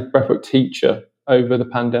 trained as a breathwork teacher over the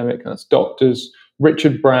pandemic. And that's doctors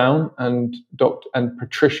Richard Brown and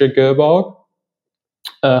Patricia Gerbard,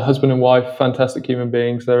 husband and wife, fantastic human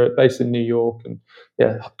beings. They're based in New York, and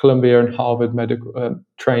Columbia and Harvard medical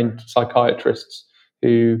trained psychiatrists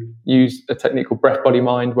who use a technique called breath, body,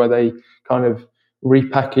 mind, where they kind of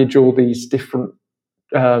repackage all these different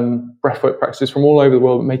breathwork practices from all over the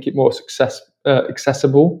world, make it more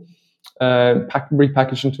accessible,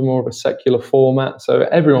 repackaged into more of a secular format, so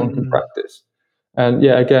everyone can practice. And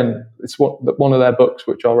again, it's one of their books,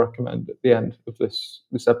 which I'll recommend at the end of this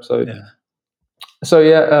episode. Yeah. So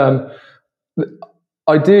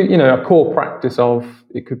I do, a core practice of,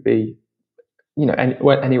 it could be,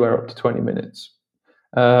 anywhere up to 20 minutes.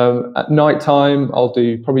 At night time, I'll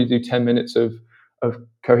probably do 10 minutes of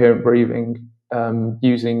coherent breathing,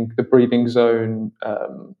 using the breathing zone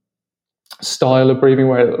style of breathing,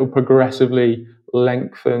 where it will progressively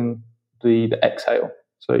lengthen the exhale.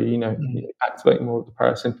 So, activate more of the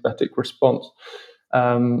parasympathetic response.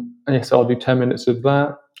 And so I'll do 10 minutes of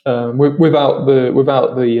that. Without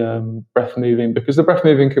the breath moving, because the breath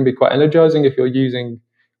moving can be quite energizing if you're using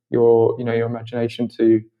your imagination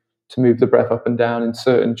to move the breath up and down in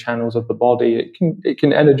certain channels of the body. It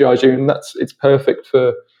can energize you, and it's perfect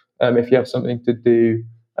for if you have something to do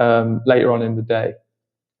later on in the day.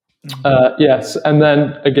 Yes, and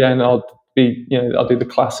then again, I'll do the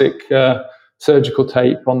classic surgical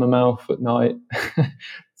tape on the mouth at night.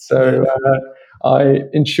 So I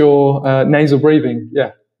ensure nasal breathing.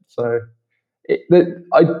 Yeah. So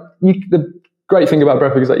the great thing about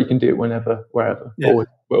breathwork is that you can do it whenever, wherever. Yeah.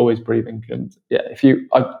 We're always breathing, and if you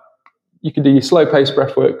can do your slow paced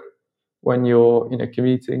breathwork when you're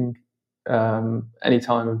commuting, any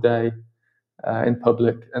time of day, in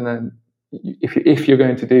public, and then if you're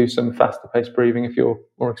going to do some faster paced breathing, if you're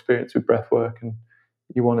more experienced with breathwork and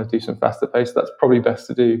you want to do some faster pace, that's probably best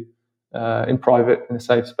to do in private, in a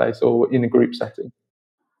safe space, or in a group setting.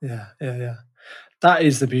 Yeah. That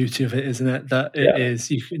is the beauty of it, isn't it? That it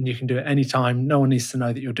is, you can do it anytime. No one needs to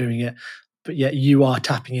know that you're doing it, but yet you are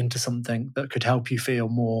tapping into something that could help you feel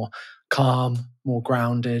more calm, more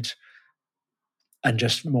grounded, and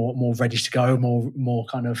just more ready to go, more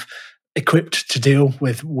kind of equipped to deal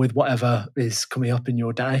with whatever is coming up in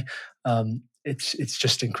your day. It's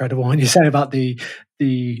just incredible. When you say about the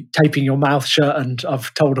taping your mouth shut, and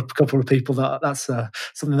I've told a couple of people that's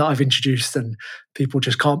something that I've introduced, and people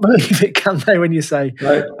just can't believe it, can they? When you say,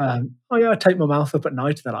 Right. I tape my mouth up at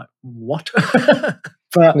night, they're like, what?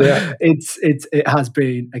 But it has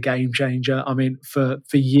been a game changer. I mean, for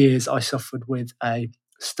years I suffered with a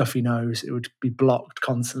stuffy nose. It would be blocked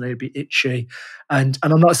constantly, it'd be itchy, and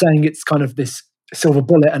I'm not saying it's kind of this silver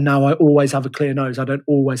bullet and now I always have a clear nose. I don't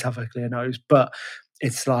always have a clear nose, but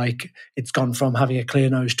it's like it's gone from having a clear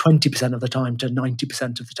nose 20% of the time to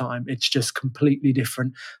 90% of the time. It's just completely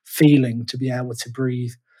different feeling to be able to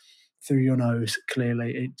breathe through your nose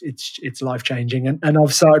clearly. It's life changing. And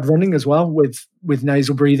I've started running as well with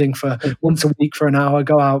nasal breathing for once a week for an hour.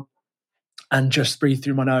 Go out and just breathe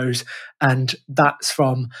through my nose, and that's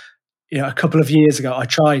from a couple of years ago. I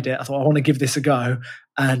tried it. I thought I want to give this a go,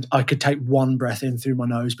 and I could take one breath in through my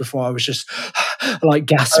nose before I was just like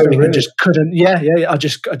gasping and just couldn't. I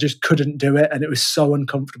just couldn't do it, and it was so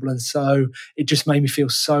uncomfortable, and so it just made me feel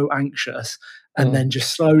so anxious. And then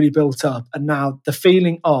just slowly built up, and now the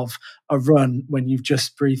feeling of a run when you've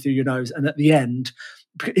just breathed through your nose, and at the end,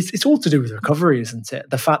 it's all to do with recovery, isn't it?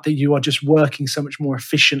 The fact that you are just working so much more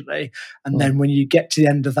efficiently, and then when you get to the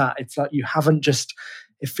end of that, it's like you haven't just.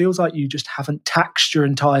 It feels like you just haven't taxed your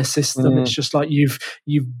entire system. It's just like you've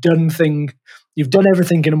done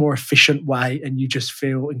everything in a more efficient way, and you just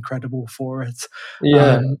feel incredible for it.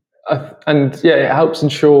 It helps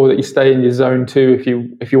ensure that you stay in your zone too.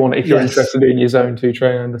 If you're interested in your zone 2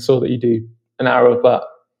 training, and I saw that you do an hour of that.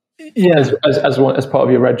 As part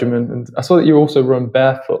of your regimen, and I saw that you also run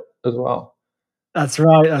barefoot as well. That's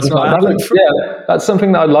right. That's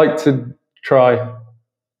something that I'd like to try.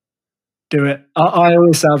 Do it. I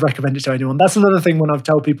always say I'd recommend it to anyone. That's another thing when I've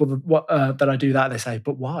told people that I do that, they say,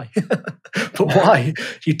 "But why? But why?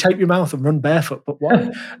 You tape your mouth and run barefoot, but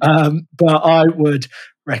why?" But I would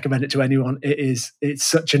recommend it to anyone. It's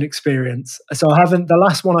such an experience. So the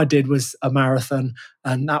last one I did was a marathon,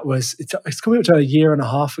 and that was it's coming up to a year and a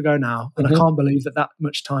half ago now, and I can't believe that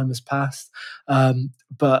much time has passed.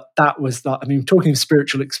 But that was talking of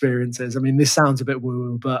spiritual experiences. I mean, this sounds a bit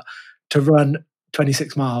woo-woo, but to run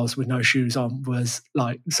 26 miles with no shoes on was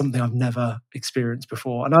like something I've never experienced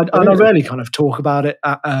before. And I Really? rarely kind of talk about it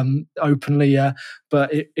openly, yeah,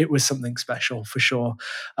 but it was something special for sure.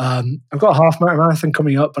 I've got a half marathon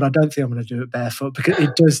coming up, but I don't think I'm going to do it barefoot because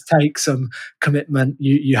it does take some commitment.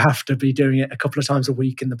 You have to be doing it a couple of times a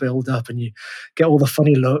week in the build up, and you get all the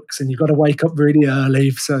funny looks, and you've got to wake up really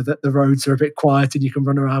early so that the roads are a bit quiet and you can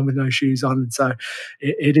run around with no shoes on. And so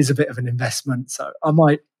it is a bit of an investment. So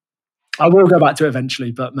I will go back to it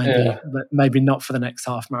eventually, but Yeah. maybe not for the next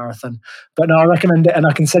half marathon. But no, I recommend it, and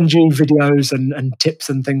I can send you videos and tips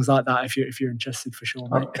and things like that if you're interested, for sure,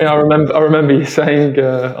 mate. Yeah, I remember you saying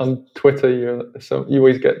on Twitter, you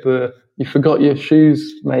always get you forgot your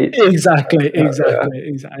shoes, mate. Exactly. Yeah.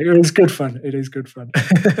 It is good fun. It is good fun.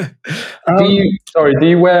 Do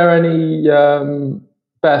you wear any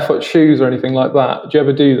barefoot shoes or anything like that? Do you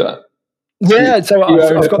ever do that? Yeah, so Do you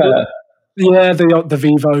own I've a got pair? the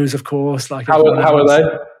Vivos, of course, like everyone How are has. they?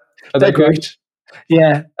 Are They're they good? great.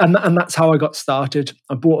 Yeah, and that's how I got started.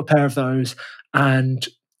 I bought a pair of those and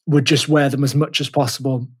would just wear them as much as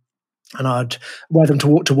possible. And I'd wear them to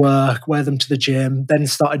walk to work, wear them to the gym, then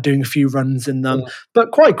started doing a few runs in them.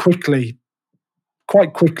 But quite quickly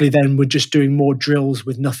then we're just doing more drills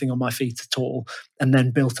with nothing on my feet at all, and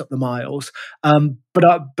then built up the miles. I've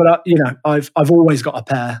always got a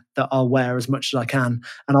pair that I'll wear as much as I can,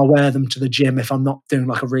 and I'll wear them to the gym if I'm not doing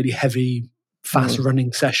like a really heavy fast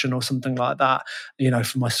running session or something like that,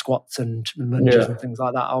 for my squats and lunges and things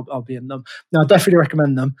like that. I'll be in them. Now, I definitely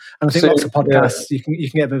recommend them, and I think lots of podcasts you can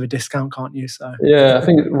get a bit of a discount, can't you? So I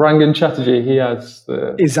think Rangan Chatterjee, he has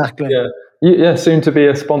the exactly. Soon to be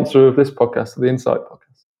a sponsor of this podcast, the Insight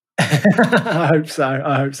podcast. I hope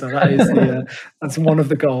so. That is that's one of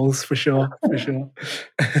the goals for sure.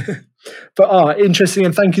 But interesting,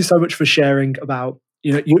 and thank you so much for sharing about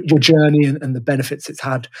your journey and the benefits it's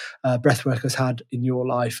had, breathwork has had in your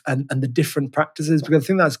life, and the different practices. Because I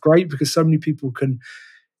think that's great, because so many people can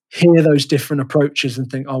hear those different approaches and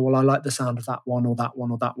think, oh well, I like the sound of that one or that one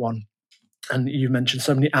or that one. And you mentioned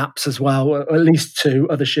so many apps as well, or at least two,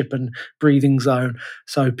 Othership and Breathing Zone,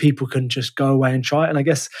 so people can just go away and try it. And I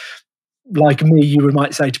guess, like me, you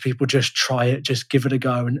might say to people, just try it, just give it a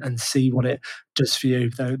go and see what it does for you.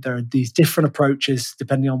 There are these different approaches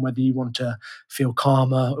depending on whether you want to feel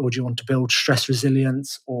calmer, or do you want to build stress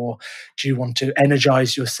resilience, or do you want to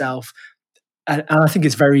energize yourself. And I think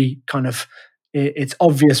it's very kind of, it's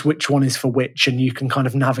obvious which one is for which, and you can kind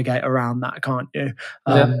of navigate around that, can't you?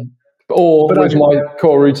 Or with my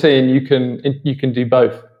core routine, you can do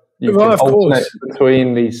both. You can alternate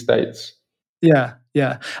between these states. Yeah.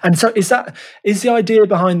 And so is the idea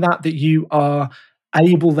behind that you are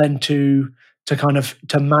able then to kind of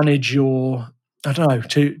to manage your, I don't know,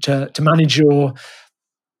 to manage your,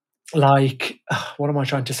 like, what am I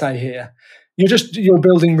trying to say here? You're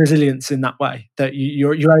building resilience in that way, that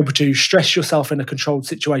you're able to stress yourself in a controlled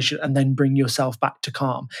situation and then bring yourself back to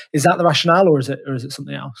calm. Is that the rationale, or is it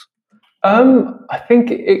something else? I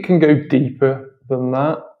think it can go deeper than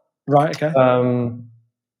that. Right. Okay.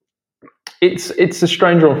 It's a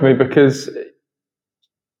strange one for me, because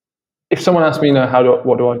if someone asked me,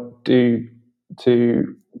 what do I do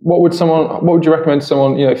to, what would you recommend to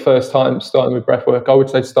someone, first time starting with breathwork? I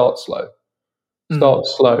would say start slow.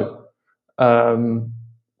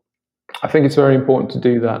 I think it's very important to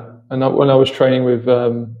do that. And when I was training with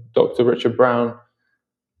Dr. Richard Brown,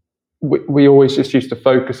 we always just used to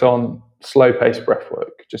focus on slow-paced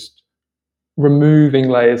breathwork, just removing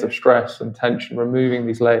layers of stress and tension, removing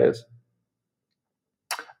these layers.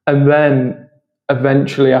 And then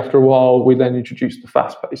eventually, after a while, we then introduced the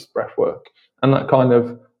fast-paced breathwork, and that kind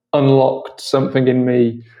of unlocked something in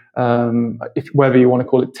me. Whether you want to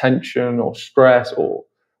call it tension or stress or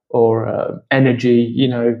energy,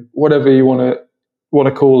 whatever you want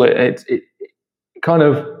to call it, it kind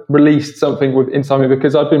of released something inside me,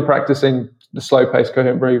 because I've been practicing the slow-paced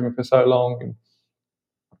coherent breathing for so long. And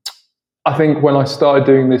I think when I started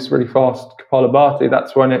doing this really fast Kapalabhati,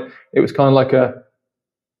 that's when it was kind of like a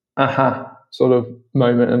aha sort of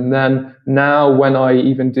moment. And then now when I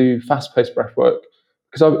even do fast-paced breath work,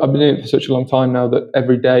 because I've been doing it for such a long time now, that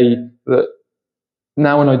every day, that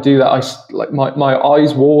now when I do that, I like my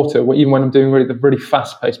eyes water, even when I'm doing the really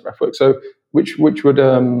fast-paced breath work. So which would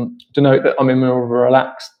denote that I'm in more of a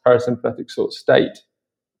relaxed parasympathetic sort of state.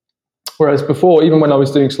 Whereas before, even when I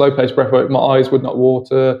was doing slow-paced breath work, my eyes would not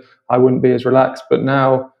water, I wouldn't be as relaxed. But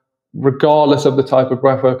now, regardless of the type of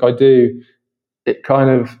breath work I do, it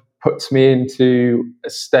kind of puts me into a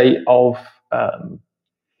state of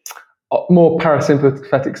more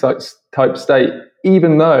parasympathetic type state,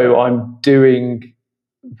 even though I'm doing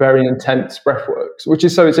very intense breath works, which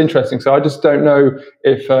is so it's interesting. So I just don't know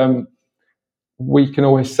if we can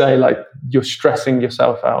always say like you're stressing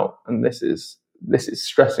yourself out, and this is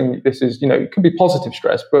stressing. This is it could be positive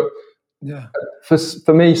stress, but Yeah.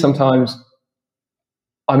 For me sometimes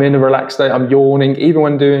I'm in a relaxed state. I'm yawning even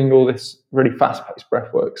when doing all this really fast paced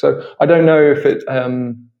breath work. So I don't know if it. I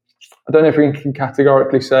don't know if we can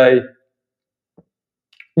categorically say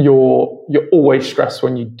you're always stressed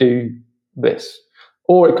when you do this,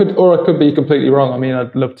 or it could be completely wrong. I mean,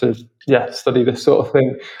 I'd love to study this sort of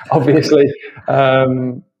thing, obviously.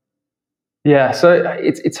 So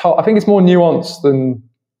it's hard. I think it's more nuanced than,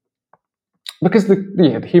 because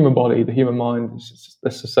the human body, the human mind,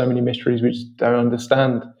 there's just so many mysteries we just don't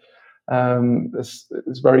understand.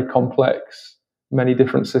 It's very complex, many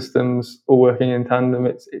different systems all working in tandem.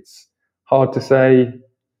 It's hard to say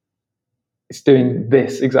it's doing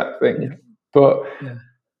this exact thing, but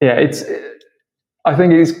I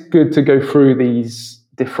think it's good to go through these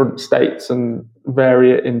different states and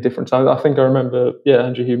vary it in different times. I think I remember,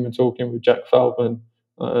 Andrew Huberman talking with Jack Feldman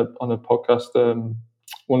on a podcast.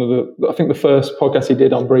 I think the first podcast he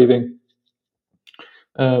did on breathing,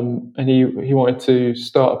 and he wanted to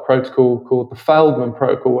start a protocol called the Feldman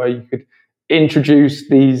protocol, where you could introduce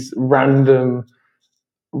these random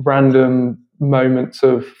moments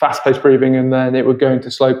of fast-paced breathing, and then it would go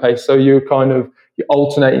into slow pace. So you're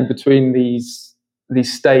alternating between these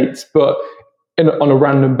states, but on a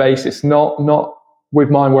random basis, not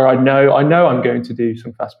with mine where I know I'm going to do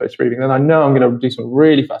some fast-paced breathing, then I know I'm going to do some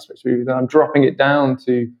really fast-paced breathing, then I'm dropping it down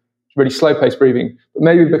to really slow-paced breathing. But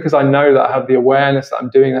maybe because I know that I have the awareness that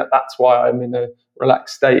I'm doing that, that's why I'm in a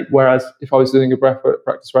relaxed state. Whereas if I was doing a breathwork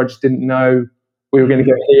practice where I just didn't know we were going to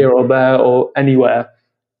go here or there or anywhere,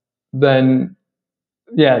 then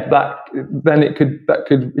it could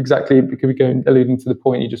be going alluding to the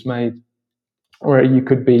point you just made, where you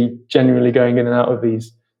could be genuinely going in and out of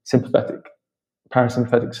these sympathetic,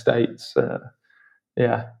 parasympathetic states. I'm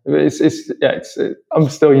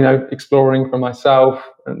still exploring for myself,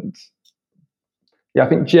 and I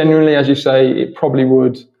think generally, as you say, it probably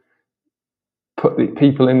would put the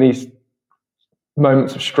people in these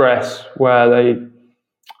moments of stress where they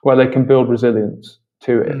can build resilience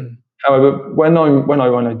to it. However, when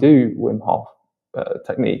I do Wim Hof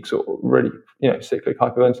techniques, or really cyclic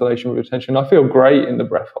hyperventilation with attention, I feel great in the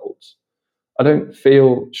breath holds. I don't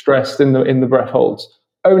feel stressed in the breath holds,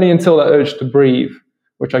 only until that urge to breathe,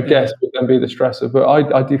 which I guess would then be the stressor. But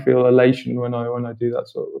I do feel elation when I do that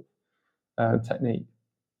sort of technique.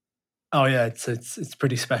 Oh yeah, it's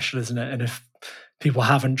pretty special, isn't it? And if people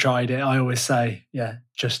haven't tried it, I always say,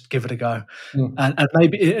 just give it a go. And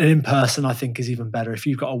maybe in person, I think, is even better. If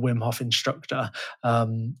you've got a Wim Hof instructor,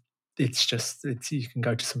 you can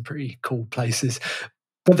go to some pretty cool places.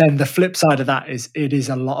 But then the flip side of that is it is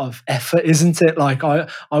a lot of effort, isn't it? Like I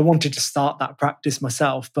wanted to start that practice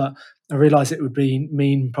myself, but I realized it would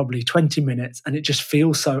mean probably 20 minutes, and it just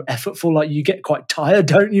feels so effortful. Like you get quite tired,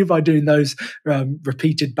 don't you, by doing those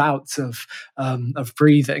repeated bouts of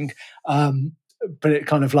breathing. But it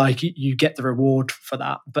kind of like you get the reward for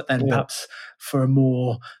that, but then perhaps for a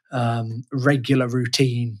more regular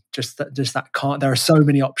routine, just that can't. There are so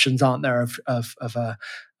many options, aren't there, of a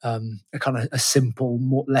kind of a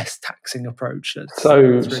simple, less taxing approach. That's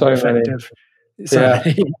really effective.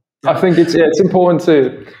 Many. I think it's important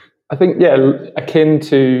to. I think akin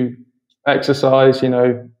to exercise.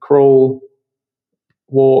 Crawl,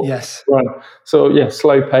 walk, run. So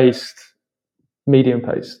slow paced, medium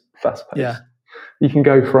paced, fast paced. Yeah. You can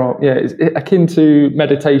go from it's akin to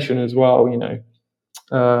meditation as well. The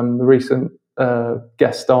most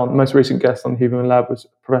recent guest on Huberman Lab was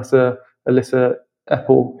Professor Alyssa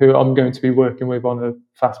Eppel, who I'm going to be working with on a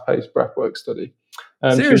fast-paced breathwork study.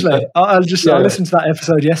 Seriously, I listened to that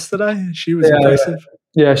episode yesterday. She was impressive.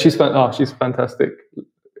 Yeah, she's fantastic.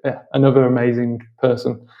 Yeah, another amazing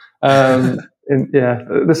person.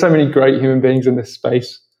 There's so many great human beings in this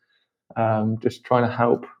space. Just trying to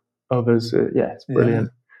help others. It's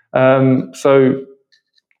brilliant.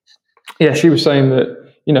 She was saying that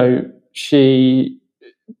she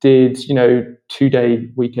did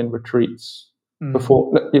 2-day weekend retreats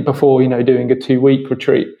before doing a 2-week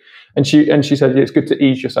retreat, and she said it's good to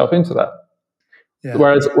ease yourself into that.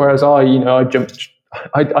 Whereas I jumped.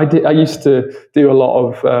 I used to do a lot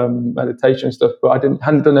of meditation stuff, but I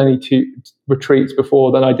hadn't done any 2 retreats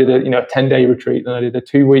before. Then I did a 10-day retreat, then I did a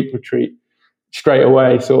 2-week retreat straight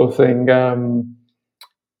away, sort of thing. I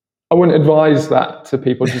wouldn't advise that to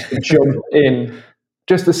people, just to jump in.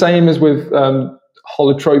 Just the same as with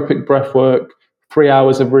holotropic breath work, 3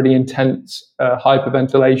 hours of really intense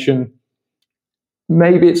hyperventilation.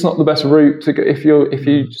 maybe it's not the best route to go if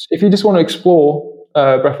you just want to explore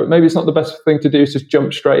breathwork. Maybe it's not the best thing to do is just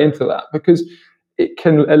jump straight into that, because it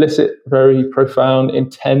can elicit very profound,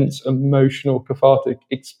 intense, emotional, cathartic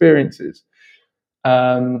experiences.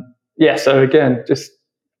 So again, just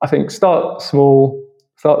I think start small,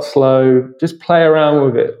 start slow, just play around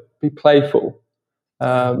with it, be playful.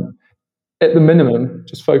 At the minimum,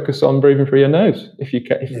 just focus on breathing through your nose if you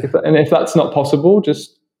can. If that's not possible,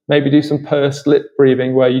 just maybe do some pursed lip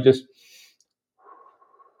breathing where you just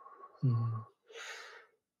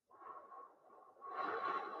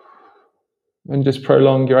and just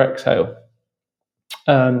prolong your exhale,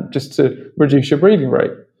 just to reduce your breathing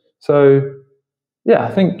rate. So I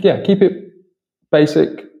think keep it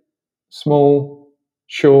basic, small,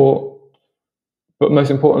 short, but most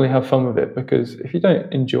importantly, have fun with it, because if you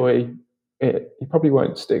don't enjoy it, you probably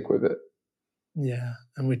won't stick with it. Yeah,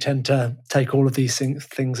 and we tend to take all of these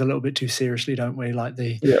things a little bit too seriously, don't we? Like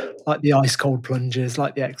the ice cold plunges,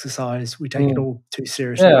 like the exercise. We take it all too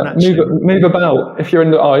seriously. When actually, move about. If you're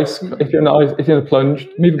in the ice, if you're in the plunge,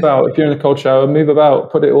 move about. If you're in a cold shower, move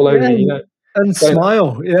about. Put it all over you. And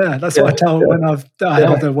smile. Yeah, that's what I tell when I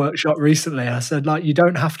held a workshop recently. I said, like, you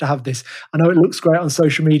don't have to have this. I know it looks great on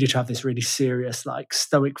social media to have this really serious, like,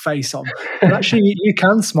 stoic face on, but actually you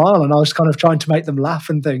can smile. And I was kind of trying to make them laugh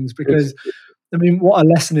and things, because I mean, what a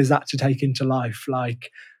lesson is that to take into life?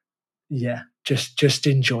 Like, just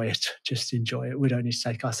enjoy it. Just enjoy it. We don't need to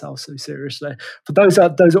take ourselves so seriously. But those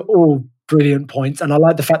are all brilliant points. And I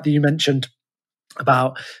like the fact that you mentioned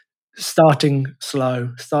about starting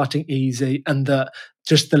slow, starting easy, and that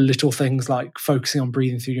just the little things like focusing on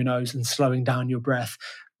breathing through your nose and slowing down your breath,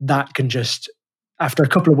 that can just, after a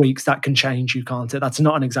couple of weeks, that can change you, can't it? That's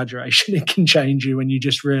not an exaggeration. It can change you when you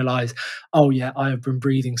just realize, oh yeah, I have been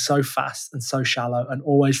breathing so fast and so shallow and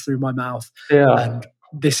always through my mouth. And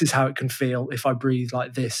this is how it can feel if I breathe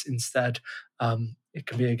like this instead. It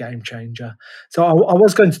can be a game changer. So I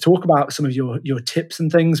was going to talk about some of your tips and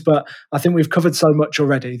things, but I think we've covered so much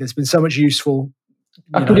already. There's been so much useful.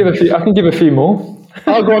 I can give a few more.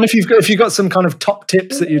 Oh, go on. If you've got some kind of top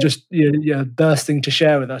tips that you're bursting to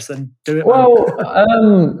share with us, then do it. Well,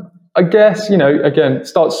 I guess again,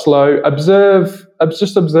 start slow. Observe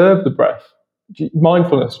the breath.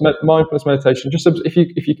 Mindfulness meditation. Just if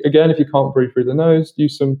you can't breathe through the nose,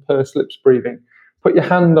 use some pursed lips breathing. Put your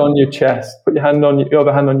hand on your chest. Put your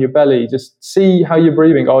other hand on your belly. Just see how you're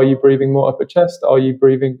breathing. Are you breathing more upper chest? Are you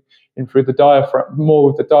breathing in through the diaphragm, more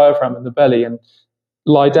with the diaphragm and the belly? And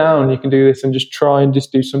lie down. You can do this and just try and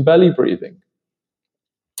just do some belly breathing.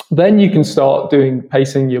 Then you can start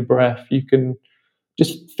pacing your breath. You can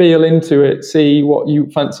just feel into it. See what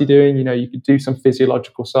you fancy doing. You could do some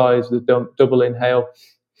physiological sighs, the double inhale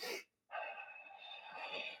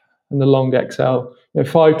and the long exhale.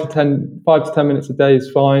 5 to 10 minutes a day is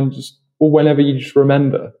fine, or whenever you just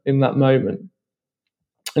remember in that moment.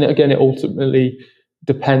 And again, it ultimately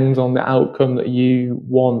depends on the outcome that you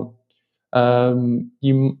want.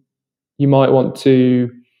 You might want to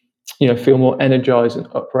feel more energized and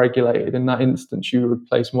upregulated. In that instance, you would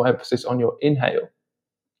place more emphasis on your inhale,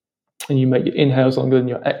 and you make your inhales longer than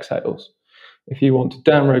your exhales. If you want to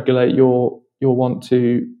downregulate, you'll want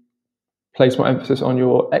to place more emphasis on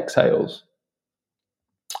your exhales,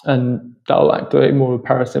 and that'll activate more of a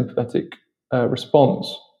parasympathetic response.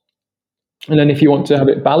 And then if you want to have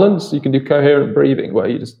it balanced, you can do coherent breathing, where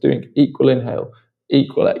you're just doing equal inhale,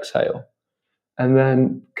 equal exhale. And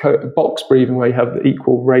then box breathing, where you have the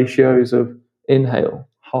equal ratios of inhale,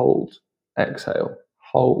 hold, exhale,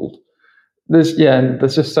 hold. There's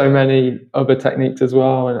just so many other techniques as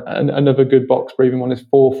well. And another good box breathing one is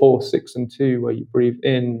 4, 4, 6, and 2, where you breathe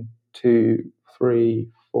in 2, 3,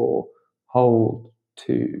 4, hold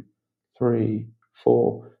 2, 3,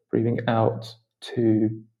 4, breathing out 2,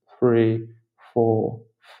 3, 4,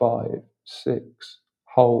 5, 6,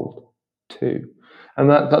 hold 2. And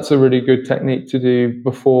that's a really good technique to do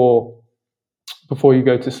before you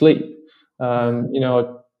go to sleep. I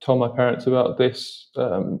told my parents about this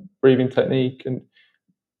breathing technique, and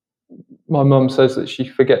my mum says that she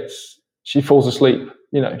falls asleep.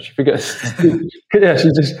 She forgets.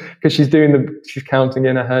 She just, because she's counting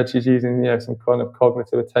in her head. She's using some kind of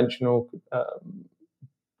cognitive attentional.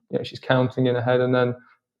 She's counting in her head, and then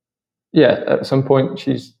at some point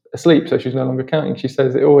she's asleep, so she's no longer counting. She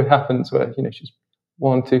says it always happens where she's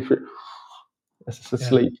 1, 2, 3. That's just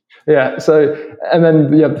asleep. So, and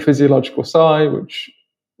then you have the physiological sigh, which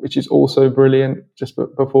is also brilliant just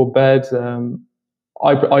before bed.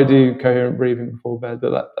 I do coherent breathing before bed,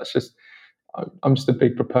 but that's just, I'm just a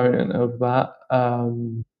big proponent of that.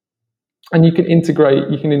 And you can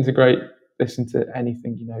integrate this into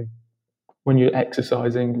anything. when you're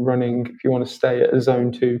exercising, running, if you want to stay at a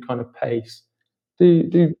zone 2 kind of pace,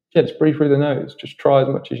 just breathe through the nose. Just try as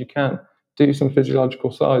much as you can. Do some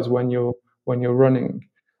physiological sighs when you're running.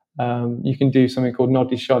 You can do something called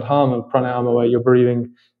Nadi Shodhana pranayama, where you're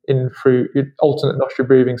breathing in through your alternate nostril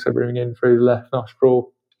breathing, so breathing in through the left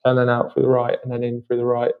nostril and then out through the right, and then in through the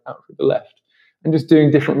right, out through the left, and just doing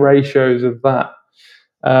different ratios of that.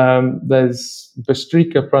 There's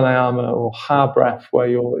Bhastrika pranayama, or ha breath, where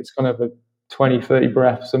it's kind of a 20-30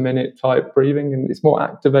 breaths a minute type breathing, and it's more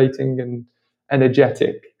activating and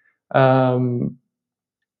energetic.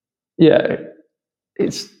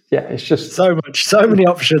 It's just so many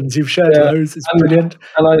options. You've shared loads. It's brilliant.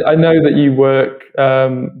 And I know that you work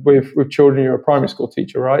with children. You're a primary school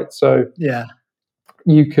teacher, right? So yeah,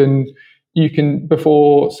 you can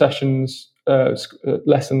before sessions,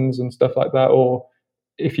 lessons and stuff like that, or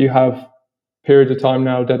if you have periods of time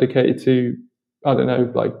now dedicated to, I don't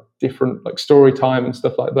know, like different like story time and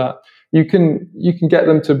stuff like that, you can get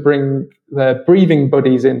them to bring their breathing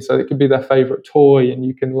buddies in, so it could be their favorite toy, and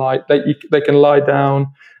they can lie down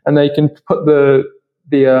and they can put the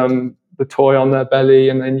toy on their belly,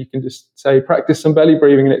 and then you can just say, practice some belly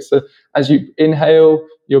breathing, and it's as you inhale,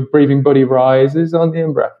 your breathing buddy rises on the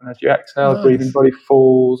in-breath, and as you exhale, breathing buddy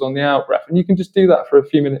falls on the out-breath. And you can just do that for a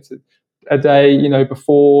few minutes a day,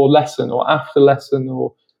 before lesson or after lesson,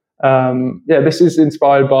 or this is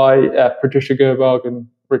inspired by Patricia Gerbach and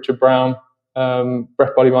Richard Brown,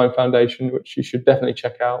 Breath Body Mind Foundation, which you should definitely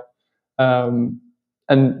check out.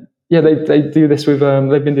 They do this with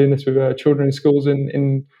they've been doing this with children in schools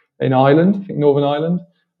in Ireland, I think Northern Ireland.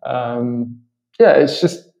 It's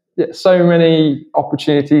just so many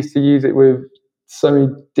opportunities to use it with so many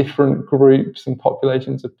different groups and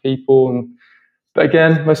populations of people. But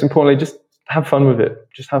again, most importantly, just have fun with it.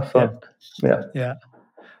 Just have fun. Yeah.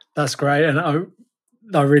 That's great, and I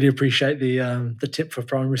really appreciate the tip for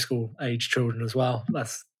primary school age children as well.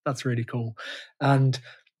 That's really cool. And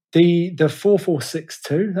the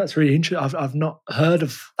 4-4-6-2, that's really interesting. I've not heard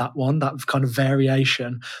of that one, that kind of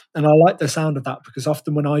variation, and I like the sound of that, because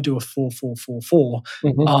often when I do a 4-4-4-4,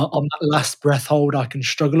 on that last breath hold, I can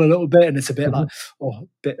struggle a little bit, and it's a bit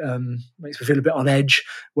makes me feel a bit on edge.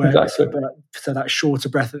 So that shorter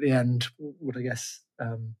breath at the end would, I guess.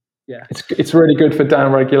 It's really good for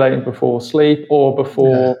down regulating before sleep or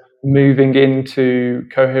before moving into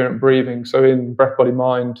coherent breathing. So in Breath Body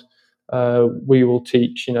Mind, we will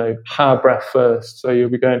teach, ha breath first. So you'll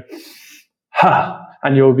be going ha,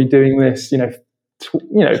 and you'll be doing this,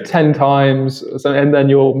 10 times, and then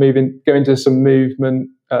you'll go into some movement,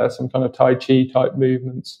 some kind of Tai Chi type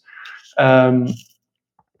movements. Then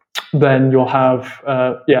you'll have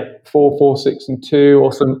 4-4-6-2,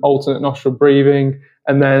 or some alternate nostril breathing,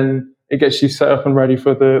 and then it gets you set up and ready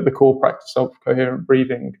for the core practice of coherent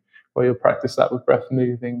breathing, where you'll practice that with breath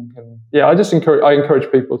moving. And I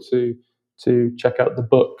encourage people to check out the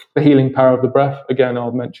book, The Healing Power of the Breath. Again,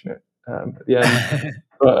 I'll mention it at the end,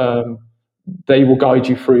 but they will guide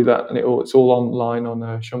you through that, and it's all online on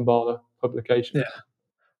Shambhala publication. Yeah,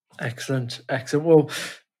 excellent. Well,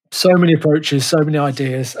 so many approaches, so many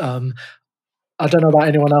ideas. I don't know about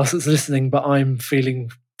anyone else that's listening, but I'm feeling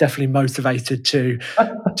definitely motivated to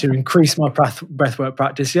increase my breathwork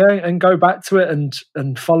practice, and go back to it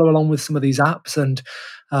and follow along with some of these apps, and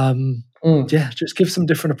just give some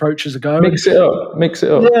different approaches a go. Mix it up.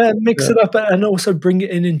 Yeah, mix it up, and also bring it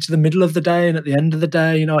into the middle of the day and at the end of the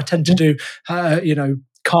day. I tend to do,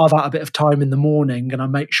 carve out a bit of time in the morning, and I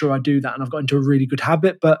make sure I do that, and I've got into a really good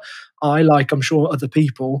habit. But I'm sure other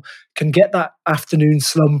people can get that afternoon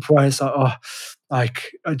slump where it's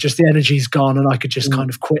like, just the energy's gone and I could just kind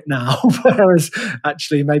of quit now. Whereas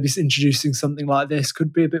actually maybe introducing something like this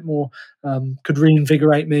could be a bit more, could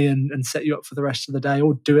reinvigorate me and set you up for the rest of the day,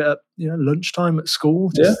 or do it at lunchtime at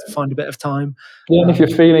school, just find a bit of time. Yeah, and if you're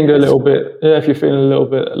feeling a little bit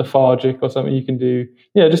lethargic or something, you can do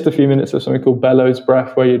just a few minutes of something called bellows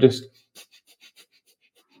breath, where you're just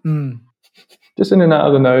just in and out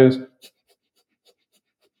of the nose.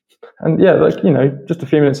 And just a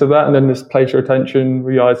few minutes of that, and then just place your attention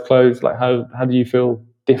with your eyes closed. Like, how do you feel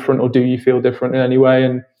different, or do you feel different in any way?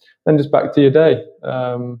 And then just back to your day.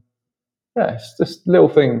 It's just little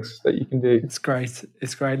things that you can do. It's great.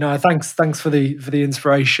 No, thanks for the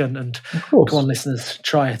inspiration, and come on, listeners,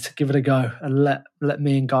 try it, give it a go, and let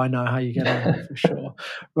me and Guy know how you get on for sure.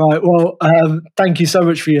 Right. Well, thank you so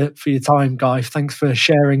much for your time, Guy. Thanks for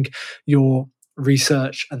sharing your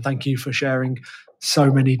research, and thank you for sharing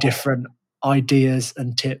so many different ideas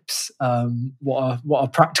and tips. What a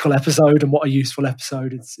practical episode, and what a useful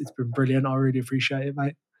episode. It's been brilliant. I really appreciate it,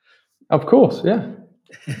 mate. Of course, yeah.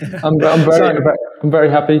 I'm very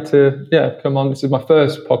happy to come on. This is my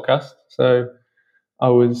first podcast, so I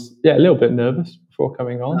was a little bit nervous before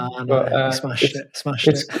coming on, No, you smashed it. It's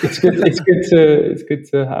good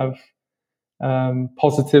to have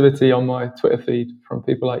positivity on my Twitter feed from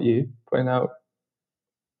people like you, putting out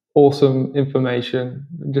awesome information,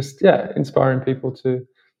 just inspiring people to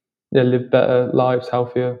live better lives,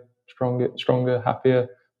 healthier, stronger, happier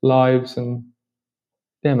lives, and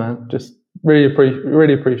man, just really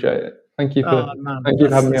appreciate it. Thank you for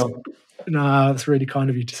having me on. No, that's really kind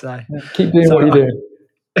of you to say. Keep doing what you're doing.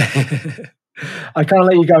 I can't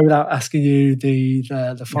let you go without asking you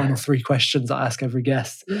the final three questions I ask every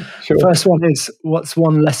guest. Sure. First one is, what's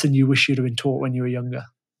one lesson you wish you'd have been taught when you were younger?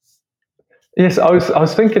 Yes, I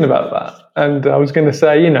was thinking about that, and I was going to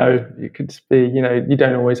say, you could be, you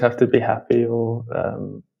don't always have to be happy, or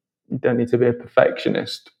you don't need to be a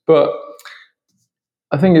perfectionist. But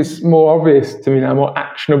I think it's more obvious to me now, more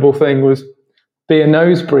actionable thing was be a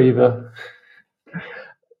nose breather.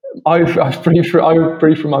 I've breathed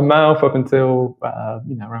through my mouth up until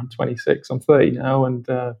around 26. I'm 30 now, and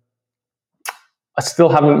I still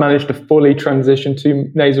haven't managed to fully transition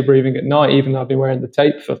to nasal breathing at night, even though I've been wearing the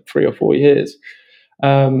tape for 3 or 4 years.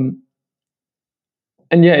 And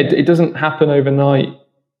it doesn't happen overnight,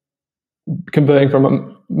 converting from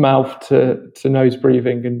a mouth to nose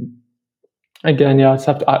breathing. And again, I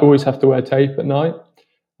always have to wear tape at night.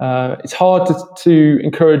 It's hard to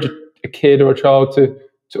encourage a kid or a child to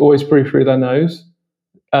always breathe through their nose.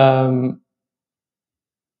 But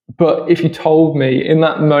if you told me in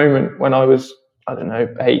that moment when I was, I don't know,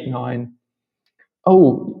 8, 9,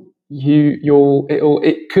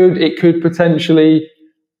 it could potentially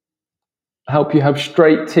help you have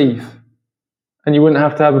straight teeth, and you wouldn't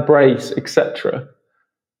have to have a brace, etc.,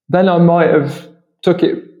 then I might have took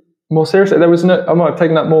it more seriously. I might have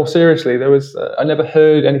taken that more seriously. I never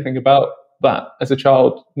heard anything about that as a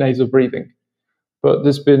child, nasal breathing. But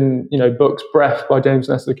there's been, books, Breath by James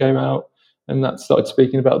Nestor came out, and that started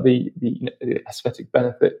speaking about the aesthetic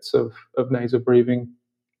benefits of nasal breathing,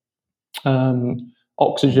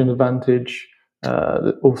 oxygen advantage,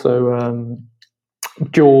 also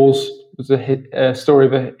Jaws was a story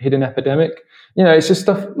of a hidden epidemic. It's just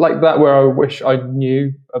stuff like that where I wish I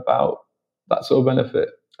knew about that sort of benefit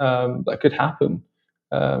that could happen,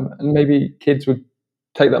 and maybe kids would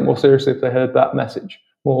take that more seriously if they heard that message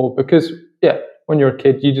more. Because when you're a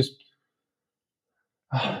kid, you just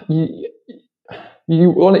you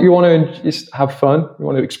want to just have fun, you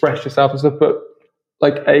want to express yourself and stuff, but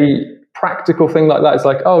like a practical thing like that is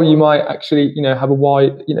like, you might actually have a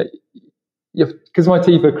wide, because my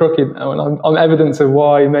teeth are crooked now, and I'm evidence of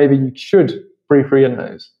why maybe you should breathe through your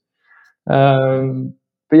nose. So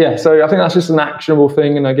I think that's just an actionable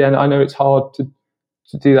thing. And again, I know it's hard to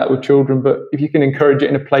do that with children, but if you can encourage it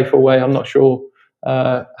in a playful way, I'm not sure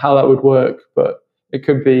how that would work, but it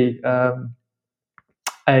could be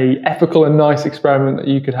a ethical and nice experiment that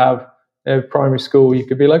you could have in primary school. You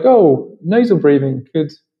could be like, nasal breathing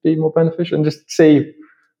could be more beneficial, and just see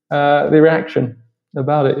the reaction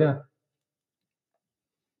about it. Yeah.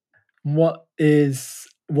 What is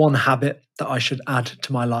one habit that I should add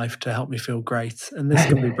to my life to help me feel great? And this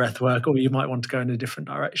can be breath work, or you might want to go in a different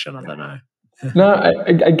direction. I don't know. No,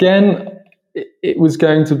 again, it was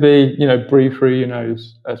going to be, breathe through your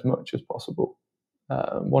nose as much as possible.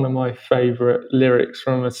 One of my favorite lyrics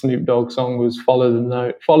from a Snoop Dogg song was "Follow the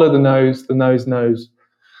nose, the nose knows."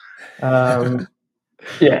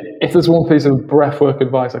 If there's one piece of breathwork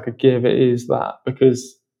advice I could give, it is that,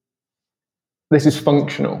 because this is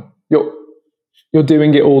functional. You're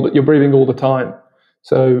doing it all. You're breathing all the time.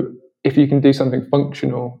 So if you can do something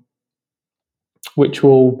functional, which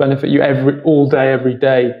will benefit you all day, every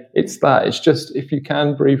day, it's that. It's just, if you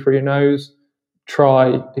can breathe through your nose,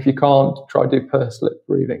 try. If you can't, try do pursed lip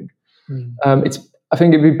breathing. I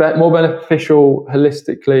think it'd be more beneficial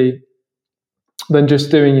holistically than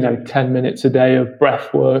just doing 10 minutes a day of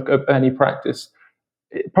breath work, of any practice.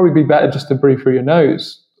 It'd probably be better just to breathe through your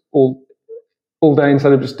nose all day,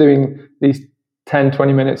 instead of just doing these 10,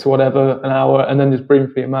 20 minutes or whatever, an hour, and then just breathing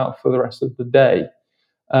through your mouth for the rest of the day.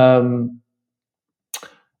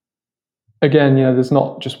 Again, there's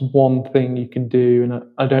not just one thing you can do, and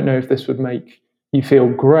I don't know if this would make you feel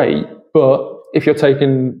great, but if you're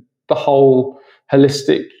taking the whole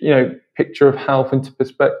holistic, picture of health into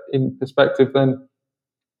perspective, then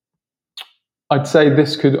I'd say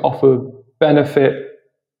this could offer benefit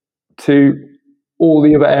to all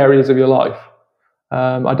the other areas of your life.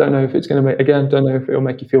 I don't know if it's going to don't know if it'll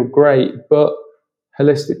make you feel great, but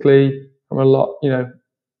holistically, from a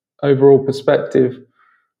overall perspective,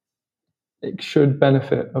 it should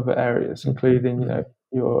benefit other areas, including,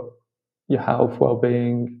 your health,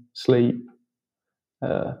 well-being, sleep.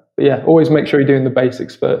 But yeah, always make sure you're doing the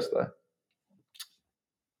basics first, though.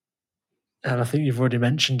 And I think you've already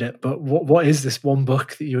mentioned it, but what is this one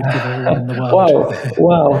book that you would give everyone in the world?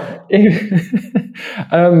 Well,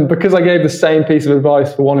 because I gave the same piece of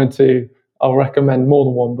advice for 1 and 2, I'll recommend more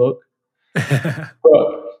than one book.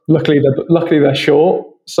 But luckily they're short.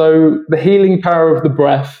 So The Healing Power of the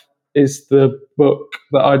Breath is the book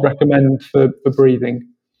that I'd recommend for breathing.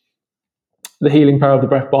 The Healing Power of the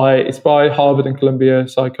Breath it's by Harvard and Columbia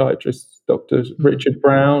psychiatrists, Drs. Richard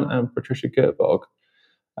Brown and Patricia Gertbog.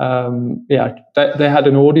 They had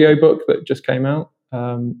an audio book that just came out.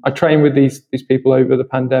 I trained with these people over the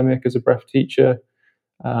pandemic as a breath teacher.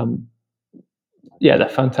 They're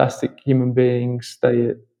fantastic human beings.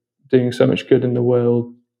 They're doing so much good in the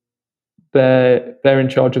world. They're in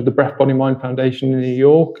charge of the Breath Body Mind Foundation in New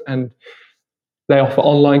York, and they offer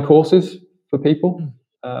online courses for people.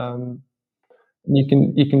 You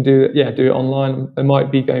can do it online. They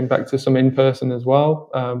might be going back to some in person as well,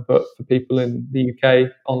 but for people in the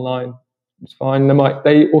UK, online it's fine.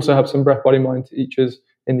 They also have some Breath Body Mind teachers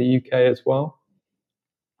in the UK as well.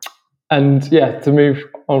 And to move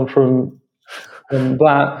on from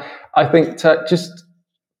that, I think to just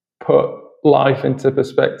put life into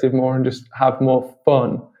perspective more and just have more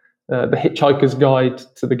fun. The Hitchhiker's Guide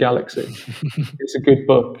to the Galaxy. It's a good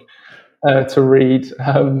book to read.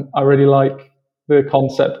 I really like the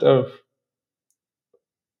concept of,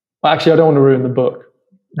 actually I don't want to ruin the book,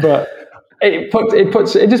 but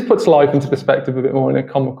it just puts life into perspective a bit more in a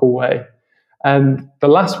comical way. And the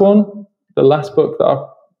last book that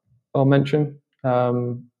I'll mention,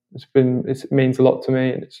 it means a lot to me,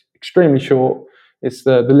 and it's extremely short. It's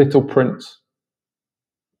the Little Prince.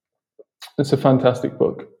 It's a fantastic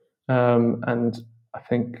book, and I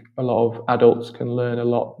think a lot of adults can learn a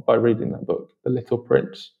lot by reading that book, The Little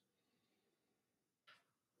Prince.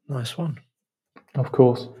 Nice one. Of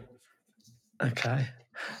course. Okay.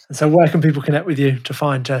 And so where can people connect with you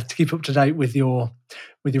to keep up to date with your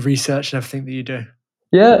research and everything that you do?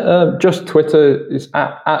 Just Twitter is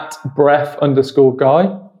at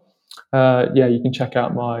breath_guy. You can check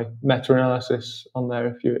out my meta-analysis on there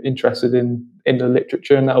if you're interested in the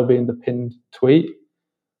literature, and that'll be in the pinned tweet.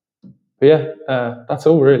 But that's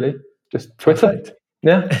all really. Just Twitter. Perfect.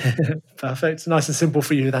 Yeah. Perfect. It's nice and simple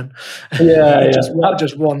for you then.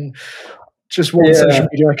 Just one social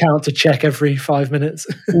media account to check every 5 minutes.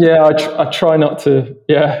 I try not to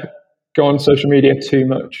go on social media too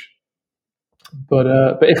much. But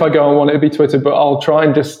if I go on one, it'll be Twitter, but I'll try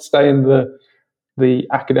and just stay in the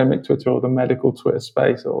academic Twitter or the medical Twitter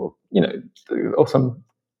space, or some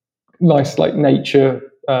nice like nature.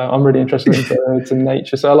 I'm really interested in birds and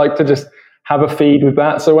nature, so I like to just have a feed with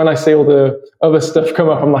that. So when I see all the other stuff come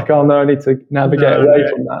up, I'm like, oh no, I need to navigate away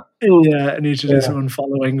from that. I need to do some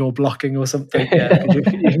unfollowing or blocking or something. You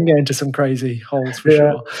can get into some crazy holes for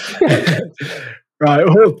sure. Right.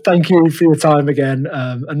 Well, thank you for your time again.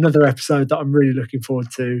 Another episode that I'm really looking forward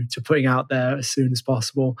to putting out there as soon as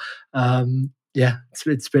possible.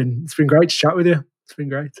 It's been great to chat with you. It's been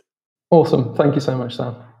great. Awesome. Thank you so much,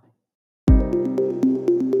 Sam.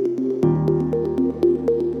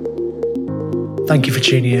 Thank you for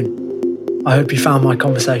tuning in. I hope you found my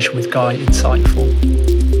conversation with Guy insightful.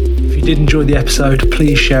 If you did enjoy the episode,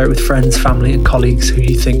 please share it with friends, family, and colleagues who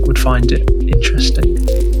you think would find it interesting.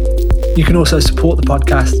 You can also support the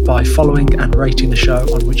podcast by following and rating the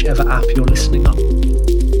show on whichever app you're listening on.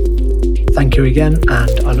 Thank you again,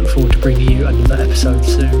 and I look forward to bringing you another episode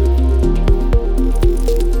soon.